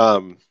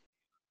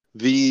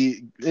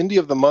 The indie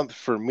of the month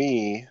for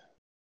me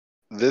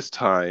this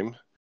time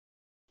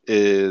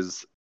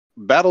is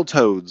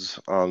Battletoads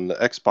on the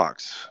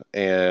Xbox,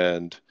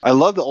 and I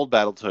love the old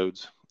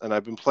Battletoads, and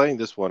I've been playing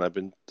this one. I've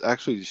been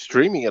actually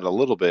streaming it a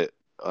little bit,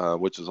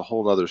 which is a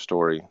whole other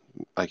story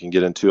I can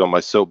get into on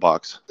my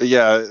soapbox.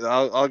 Yeah,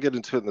 I'll get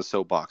into it in the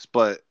soapbox,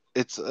 but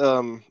it's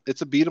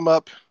a beat 'em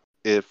up.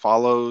 It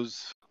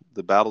follows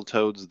the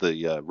Battletoads,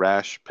 the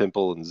Rash,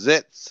 Pimple, and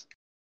Zitz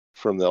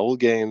from the old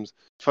games.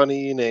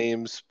 Funny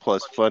names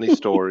plus funny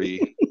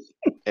story,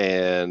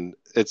 and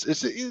it's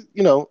it's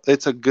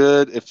a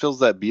good. It fills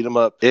that beat 'em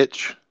up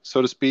itch,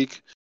 so to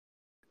speak.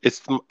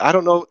 I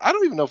don't know. I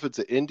don't even know if it's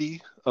an indie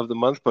of the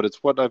month, but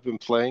it's what I've been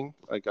playing.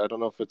 Like I don't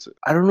know if it's.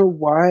 I don't know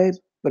why,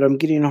 but I'm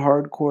getting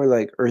hardcore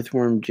like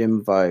Earthworm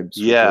Jim vibes.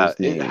 Yeah, with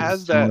those it names.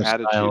 has that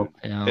Similar style,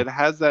 attitude. yeah. It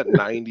has that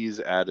 '90s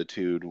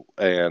attitude,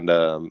 and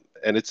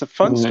it's a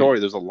fun story.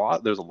 There's a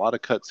lot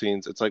of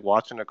cutscenes. It's like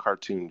watching a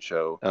cartoon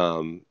show.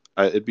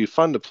 It'd be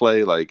fun to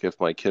play like if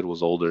my kid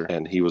was older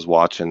and he was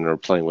watching or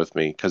playing with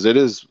me, because it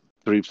is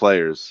 3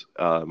 players,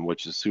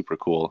 which is super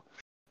cool.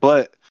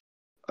 But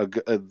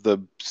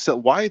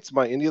why it's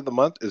my indie of the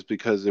month is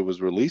because it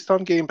was released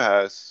on Game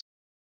Pass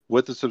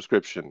with a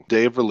subscription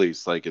day of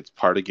release. Like it's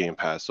part of Game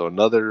Pass. So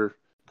another,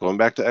 going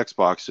back to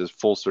Xbox, just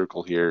full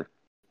circle here,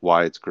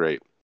 why it's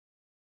great.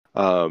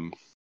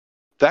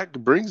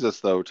 That brings us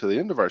though to the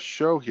end of our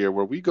show here,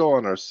 where we go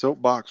on our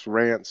soapbox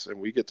rants and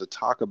we get to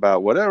talk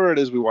about whatever it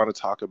is we want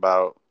to talk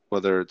about,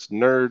 whether it's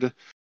nerd,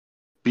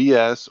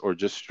 BS, or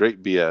just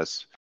straight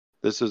BS.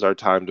 This is our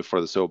time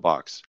for the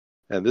soapbox.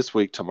 And this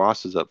week,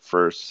 Tomas is up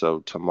first. So,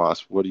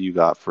 Tomas, what do you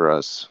got for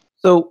us?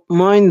 So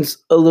mine's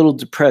a little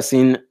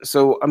depressing.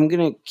 So I'm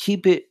going to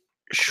keep it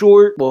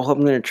short. Well,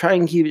 I'm going to try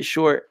and keep it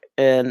short.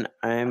 And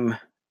I'm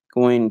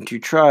going to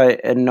try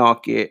and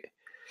not get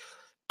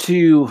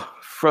too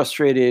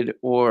frustrated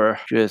or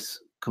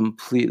just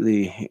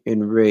completely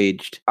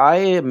enraged. I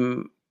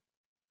am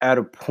at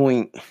a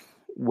point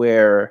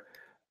where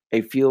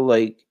I feel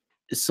like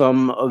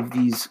some of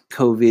these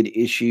COVID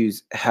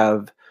issues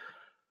have,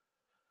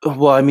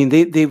 well, I mean,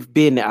 they've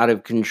been out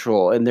of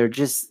control, and they're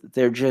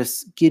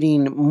just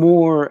getting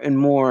more and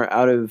more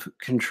out of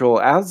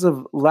control. As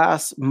of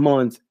last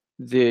month,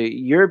 the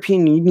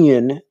European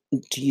Union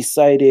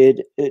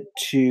decided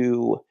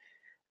to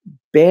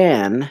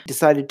ban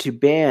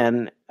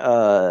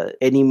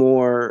any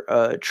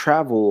more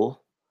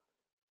travel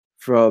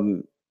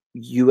from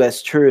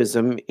U.S.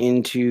 tourism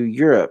into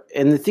Europe.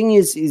 And the thing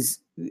is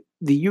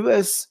the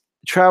U.S.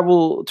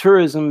 travel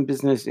tourism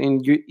business in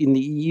the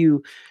EU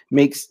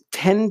makes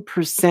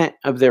 10%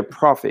 of their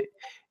profit.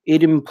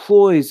 It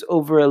employs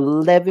over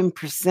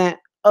 11%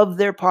 of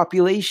their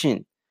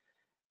population.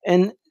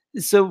 And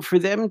so for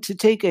them to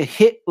take a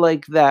hit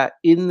like that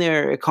in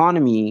their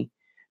economy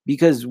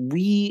because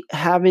we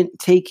haven't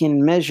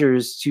taken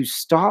measures to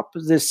stop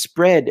the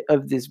spread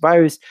of this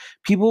virus,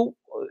 people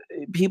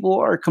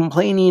are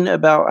complaining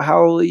about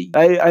how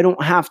I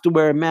don't have to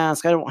wear a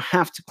mask, I don't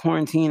have to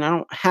quarantine, I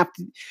don't have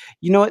to.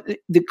 You know what?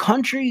 The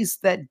countries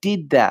that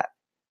did that,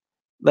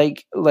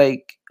 like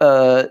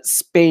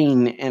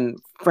Spain and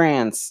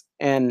France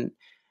and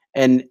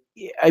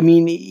I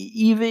mean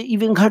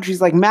even countries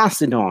like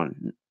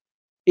Macedon,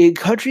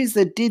 countries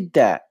that did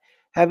that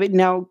have it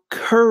now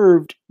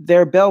curved.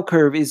 Their bell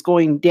curve is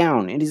going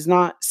down. It is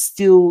not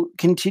still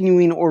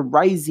continuing or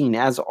rising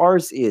as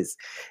ours is.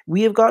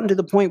 We have gotten to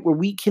the point where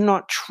we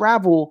cannot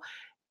travel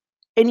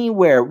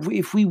anywhere.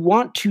 If we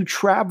want to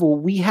travel,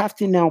 we have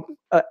to now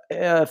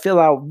fill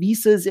out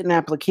visas and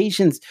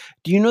applications.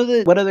 Do you know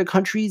that what other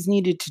countries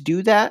needed to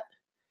do that?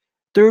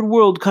 Third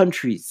world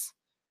countries.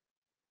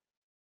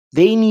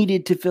 They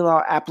needed to fill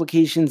out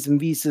applications and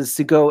visas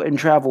to go and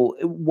travel.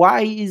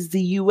 Why is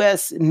the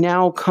US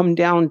now come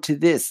down to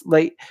this?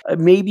 Like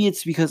maybe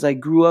it's because I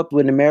grew up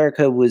when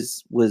America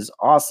was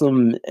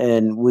awesome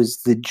and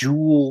was the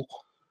jewel,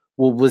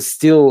 well, was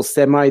still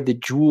semi the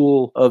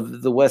jewel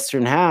of the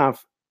Western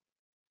half.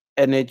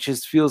 And it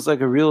just feels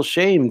like a real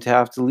shame to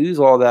have to lose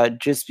all that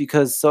just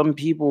because some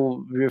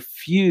people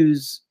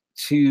refuse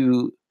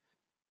to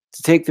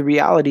take the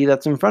reality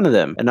that's in front of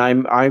them. And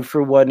I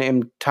for one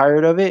am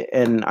tired of it,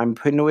 and I'm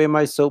putting away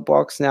my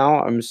soapbox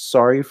now. I'm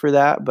sorry for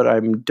that, but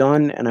I'm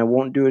done, and I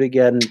won't do it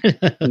again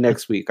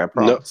next week. I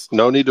promise.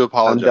 No need to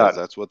apologize. done.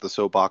 That's what the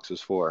soapbox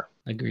is for.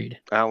 Agreed.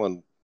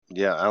 Alan,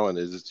 you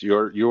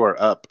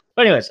are up.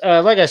 But anyways,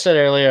 like I said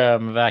earlier,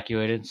 I'm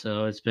evacuated,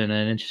 so it's been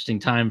an interesting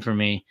time for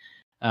me,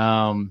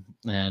 and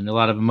a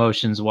lot of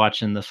emotions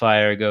watching the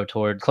fire go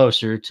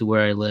closer to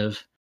where I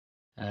live.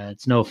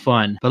 It's no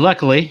fun, but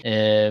luckily,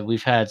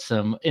 we've had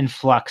some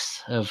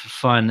influx of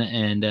fun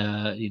and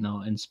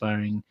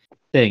inspiring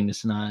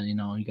things. Not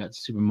you got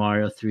Super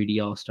Mario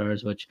 3D All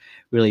Stars, which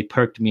really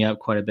perked me up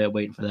quite a bit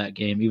waiting for that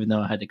game, even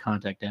though I had to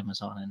contact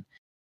Amazon and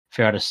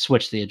figure out how to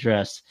switch the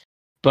address.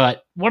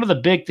 But one of the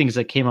big things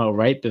that came out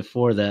right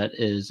before that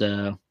is,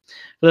 for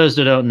those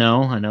who don't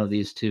know, I know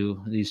these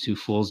two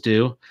fools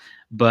do,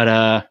 but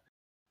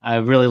I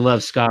really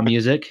love ska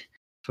music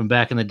from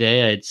back in the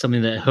day. It's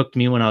something that hooked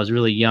me when I was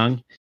really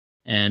young,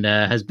 and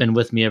has been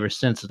with me ever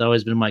since. It's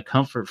always been my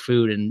comfort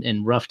food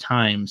in rough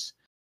times.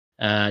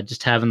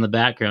 Just having the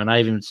background.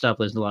 I even stopped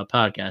listening to a lot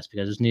of podcasts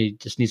because I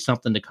just need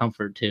something to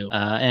comfort to.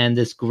 And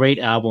this great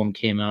album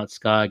came out,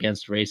 Ska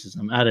Against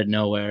Racism, out of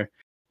nowhere,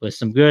 with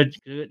some good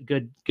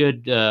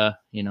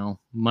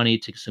money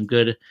to some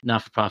good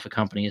not-for-profit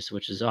companies,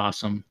 which is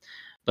awesome.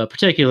 But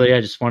particularly,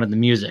 I just wanted the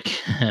music,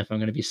 if I'm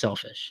going to be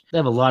selfish. They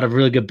have a lot of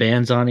really good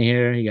bands on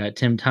here. You got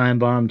Tim Time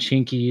Bomb,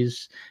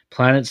 Chinkies,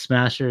 Planet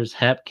Smashers,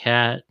 Hep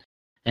Cat,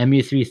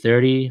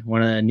 MU330,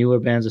 one of the newer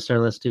bands I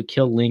started listening to,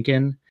 Kill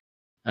Lincoln,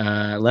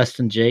 Less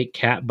Than Jake,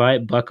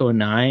 Catbite,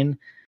 Buck09,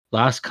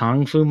 Lost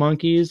Kung Fu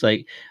Monkeys.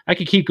 Like, I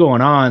could keep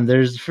going on.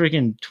 There's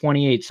freaking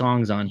 28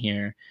 songs on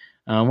here.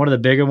 One of the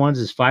bigger ones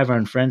is 5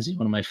 Iron Frenzy,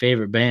 one of my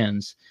favorite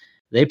bands.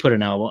 They put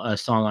a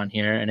song on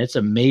here, and it's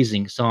an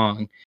amazing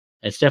song.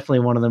 It's definitely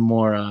one of the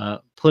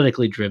more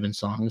politically driven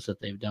songs that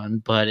they've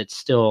done, but it's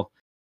still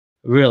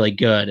really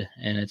good,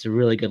 and it's a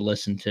really good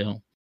listen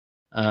to.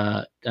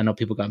 I know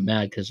people got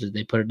mad because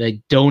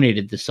they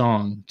donated the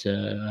song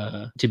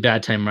to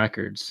Bad Time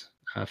Records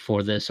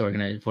for this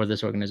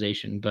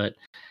organization, but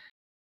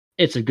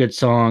it's a good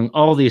song.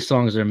 All these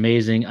songs are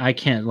amazing. I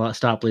can't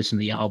stop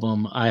listening to the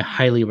album. I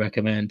highly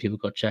recommend people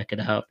go check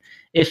it out.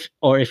 If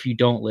you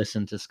don't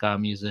listen to ska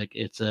music,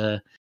 it's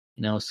a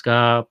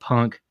ska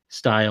punk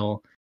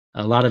style.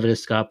 A lot of it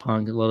is ska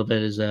punk. A little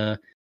bit is the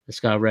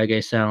ska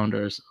reggae sound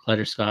or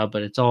lighter ska,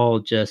 but it's all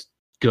just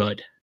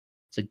good.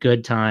 It's a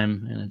good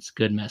time and it's a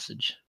good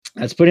message.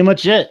 That's pretty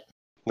much it.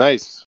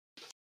 Nice.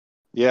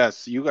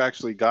 Yes, you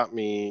actually got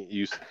me.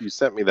 You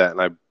sent me that,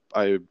 and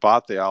I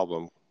bought the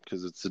album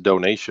because it's a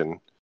donation.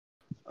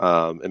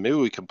 And maybe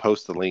we can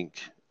post the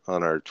link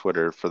on our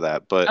Twitter for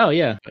that. But oh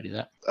yeah, I do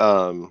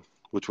that.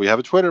 Which we have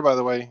a Twitter, by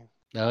the way.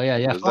 Oh yeah.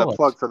 There's that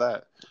plug for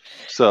that.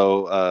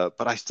 So,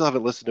 but I still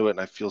haven't listened to it, and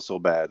I feel so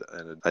bad.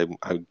 And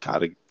I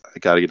gotta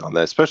get on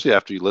that, especially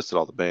after you listed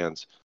all the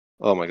bands.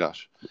 Oh my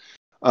gosh.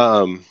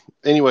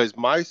 Anyways,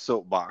 my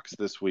soapbox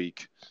this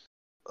week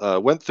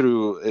went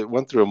through a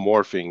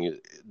morphing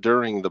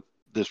during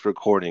this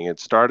recording. It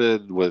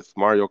started with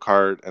Mario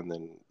Kart, and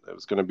then it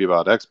was going to be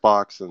about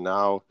Xbox, and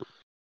now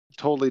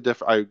totally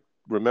different. I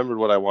remembered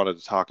what I wanted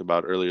to talk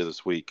about earlier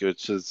this week,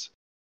 which is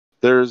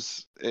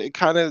it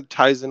kind of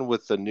ties in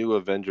with the new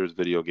Avengers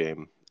video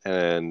game,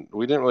 and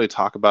we didn't really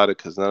talk about it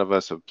because none of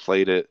us have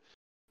played it,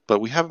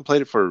 but we haven't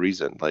played it for a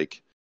reason.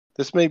 Like,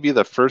 this may be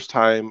the first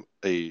time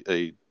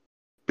a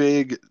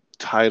big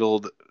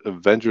titled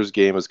Avengers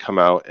game has come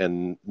out,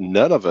 and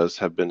none of us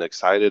have been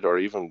excited or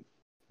even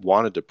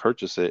wanted to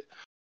purchase it.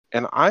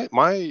 And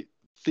my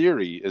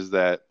theory is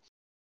that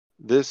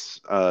this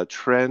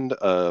trend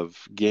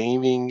of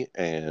gaming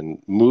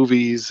and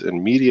movies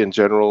and media in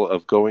general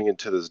of going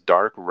into this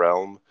dark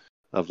realm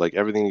of like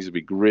everything needs to be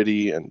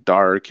gritty and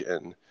dark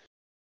and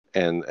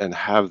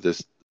have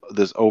this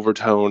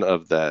overtone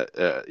of that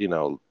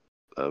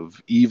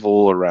of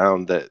evil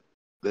around that.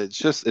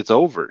 It's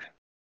over,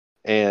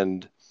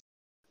 and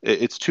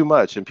it's too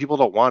much, and people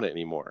don't want it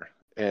anymore.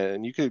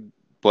 And you could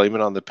blame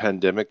it on the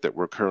pandemic that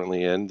we're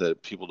currently in,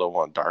 that people don't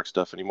want dark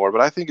stuff anymore.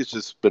 But I think it's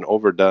just been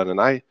overdone, and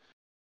I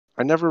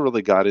never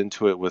really got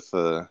into it with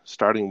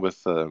starting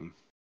with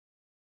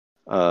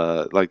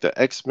like the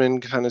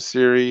X-Men kind of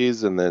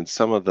series, and then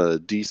some of the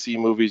DC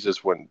movies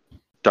just went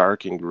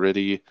dark and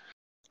gritty.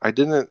 I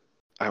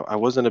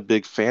wasn't a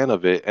big fan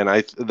of it, and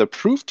the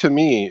proof to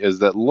me is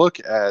that look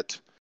at,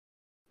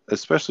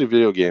 especially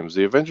video games,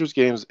 the Avengers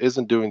games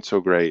isn't doing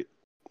so great.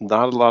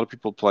 Not a lot of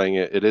people playing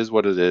it. It is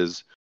what it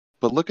is.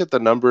 But look at the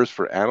numbers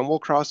for Animal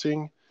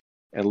Crossing,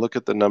 and look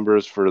at the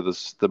numbers for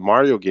the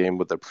Mario game.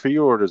 With the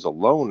pre-orders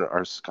alone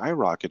are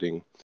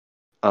skyrocketing.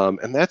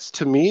 And that's,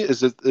 to me,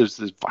 is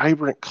this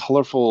vibrant,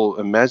 colorful,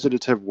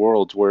 imaginative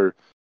world where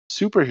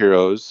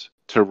superheroes,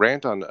 to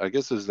rant on, I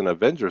guess this is an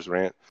Avengers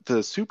rant, the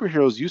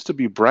superheroes used to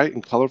be bright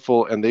and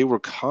colorful, and they were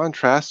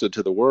contrasted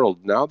to the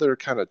world. Now they're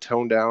kind of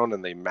toned down,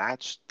 and they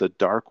match the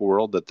dark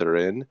world that they're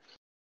in.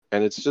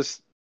 And it's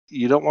just,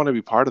 you don't want to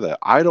be part of that.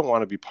 I don't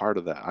want to be part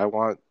of that. I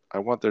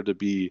want there to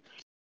be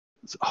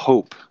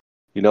hope.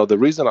 You know, the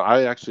reason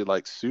I actually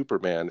like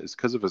Superman is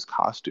because of his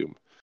costume.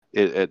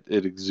 It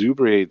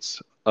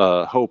exuberates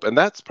hope, and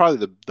that's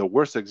probably the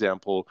worst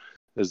example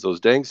is those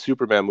dang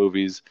Superman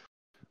movies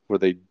where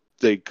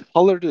they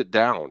colored it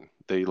down.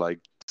 They like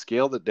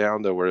scaled it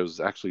down to where it was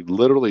actually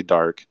literally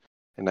dark,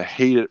 and I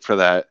hate it for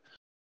that.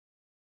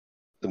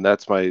 And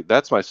that's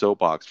my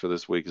soapbox for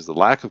this week is the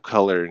lack of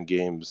color in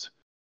games.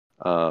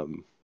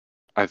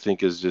 I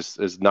think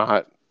is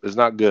not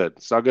good.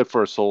 It's not good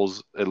for our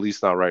souls, at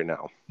least not right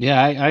now.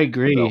 Yeah, I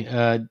agree.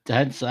 So.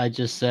 I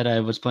just said I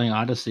was playing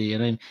Odyssey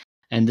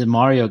and the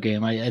Mario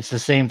game. It's the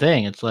same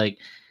thing. It's like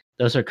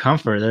those are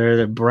comfort.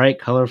 They're bright,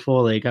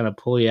 colorful. They kind of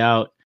pull you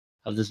out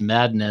of this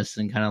madness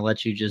and kind of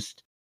let you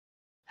just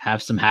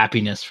have some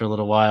happiness for a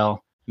little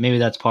while. Maybe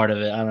that's part of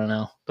it. I don't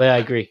know, but I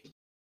agree.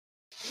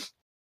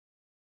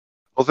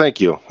 Well,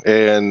 thank you,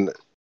 and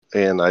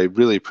I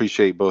really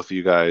appreciate both of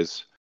you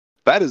guys.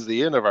 That is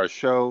the end of our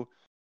show.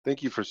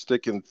 Thank you for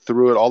sticking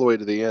through it all the way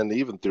to the end,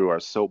 even through our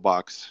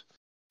soapbox.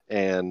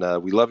 And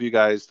we love you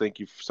guys. Thank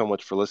you so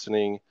much for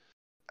listening.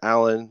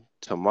 Alan,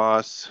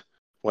 Tomas,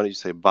 why don't you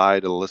say bye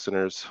to the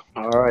listeners?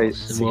 All right.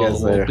 See you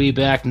guys later. We'll be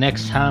back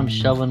next time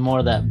shoveling more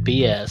of that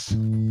BS.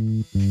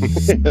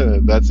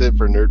 That's it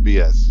for Nerd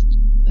BS.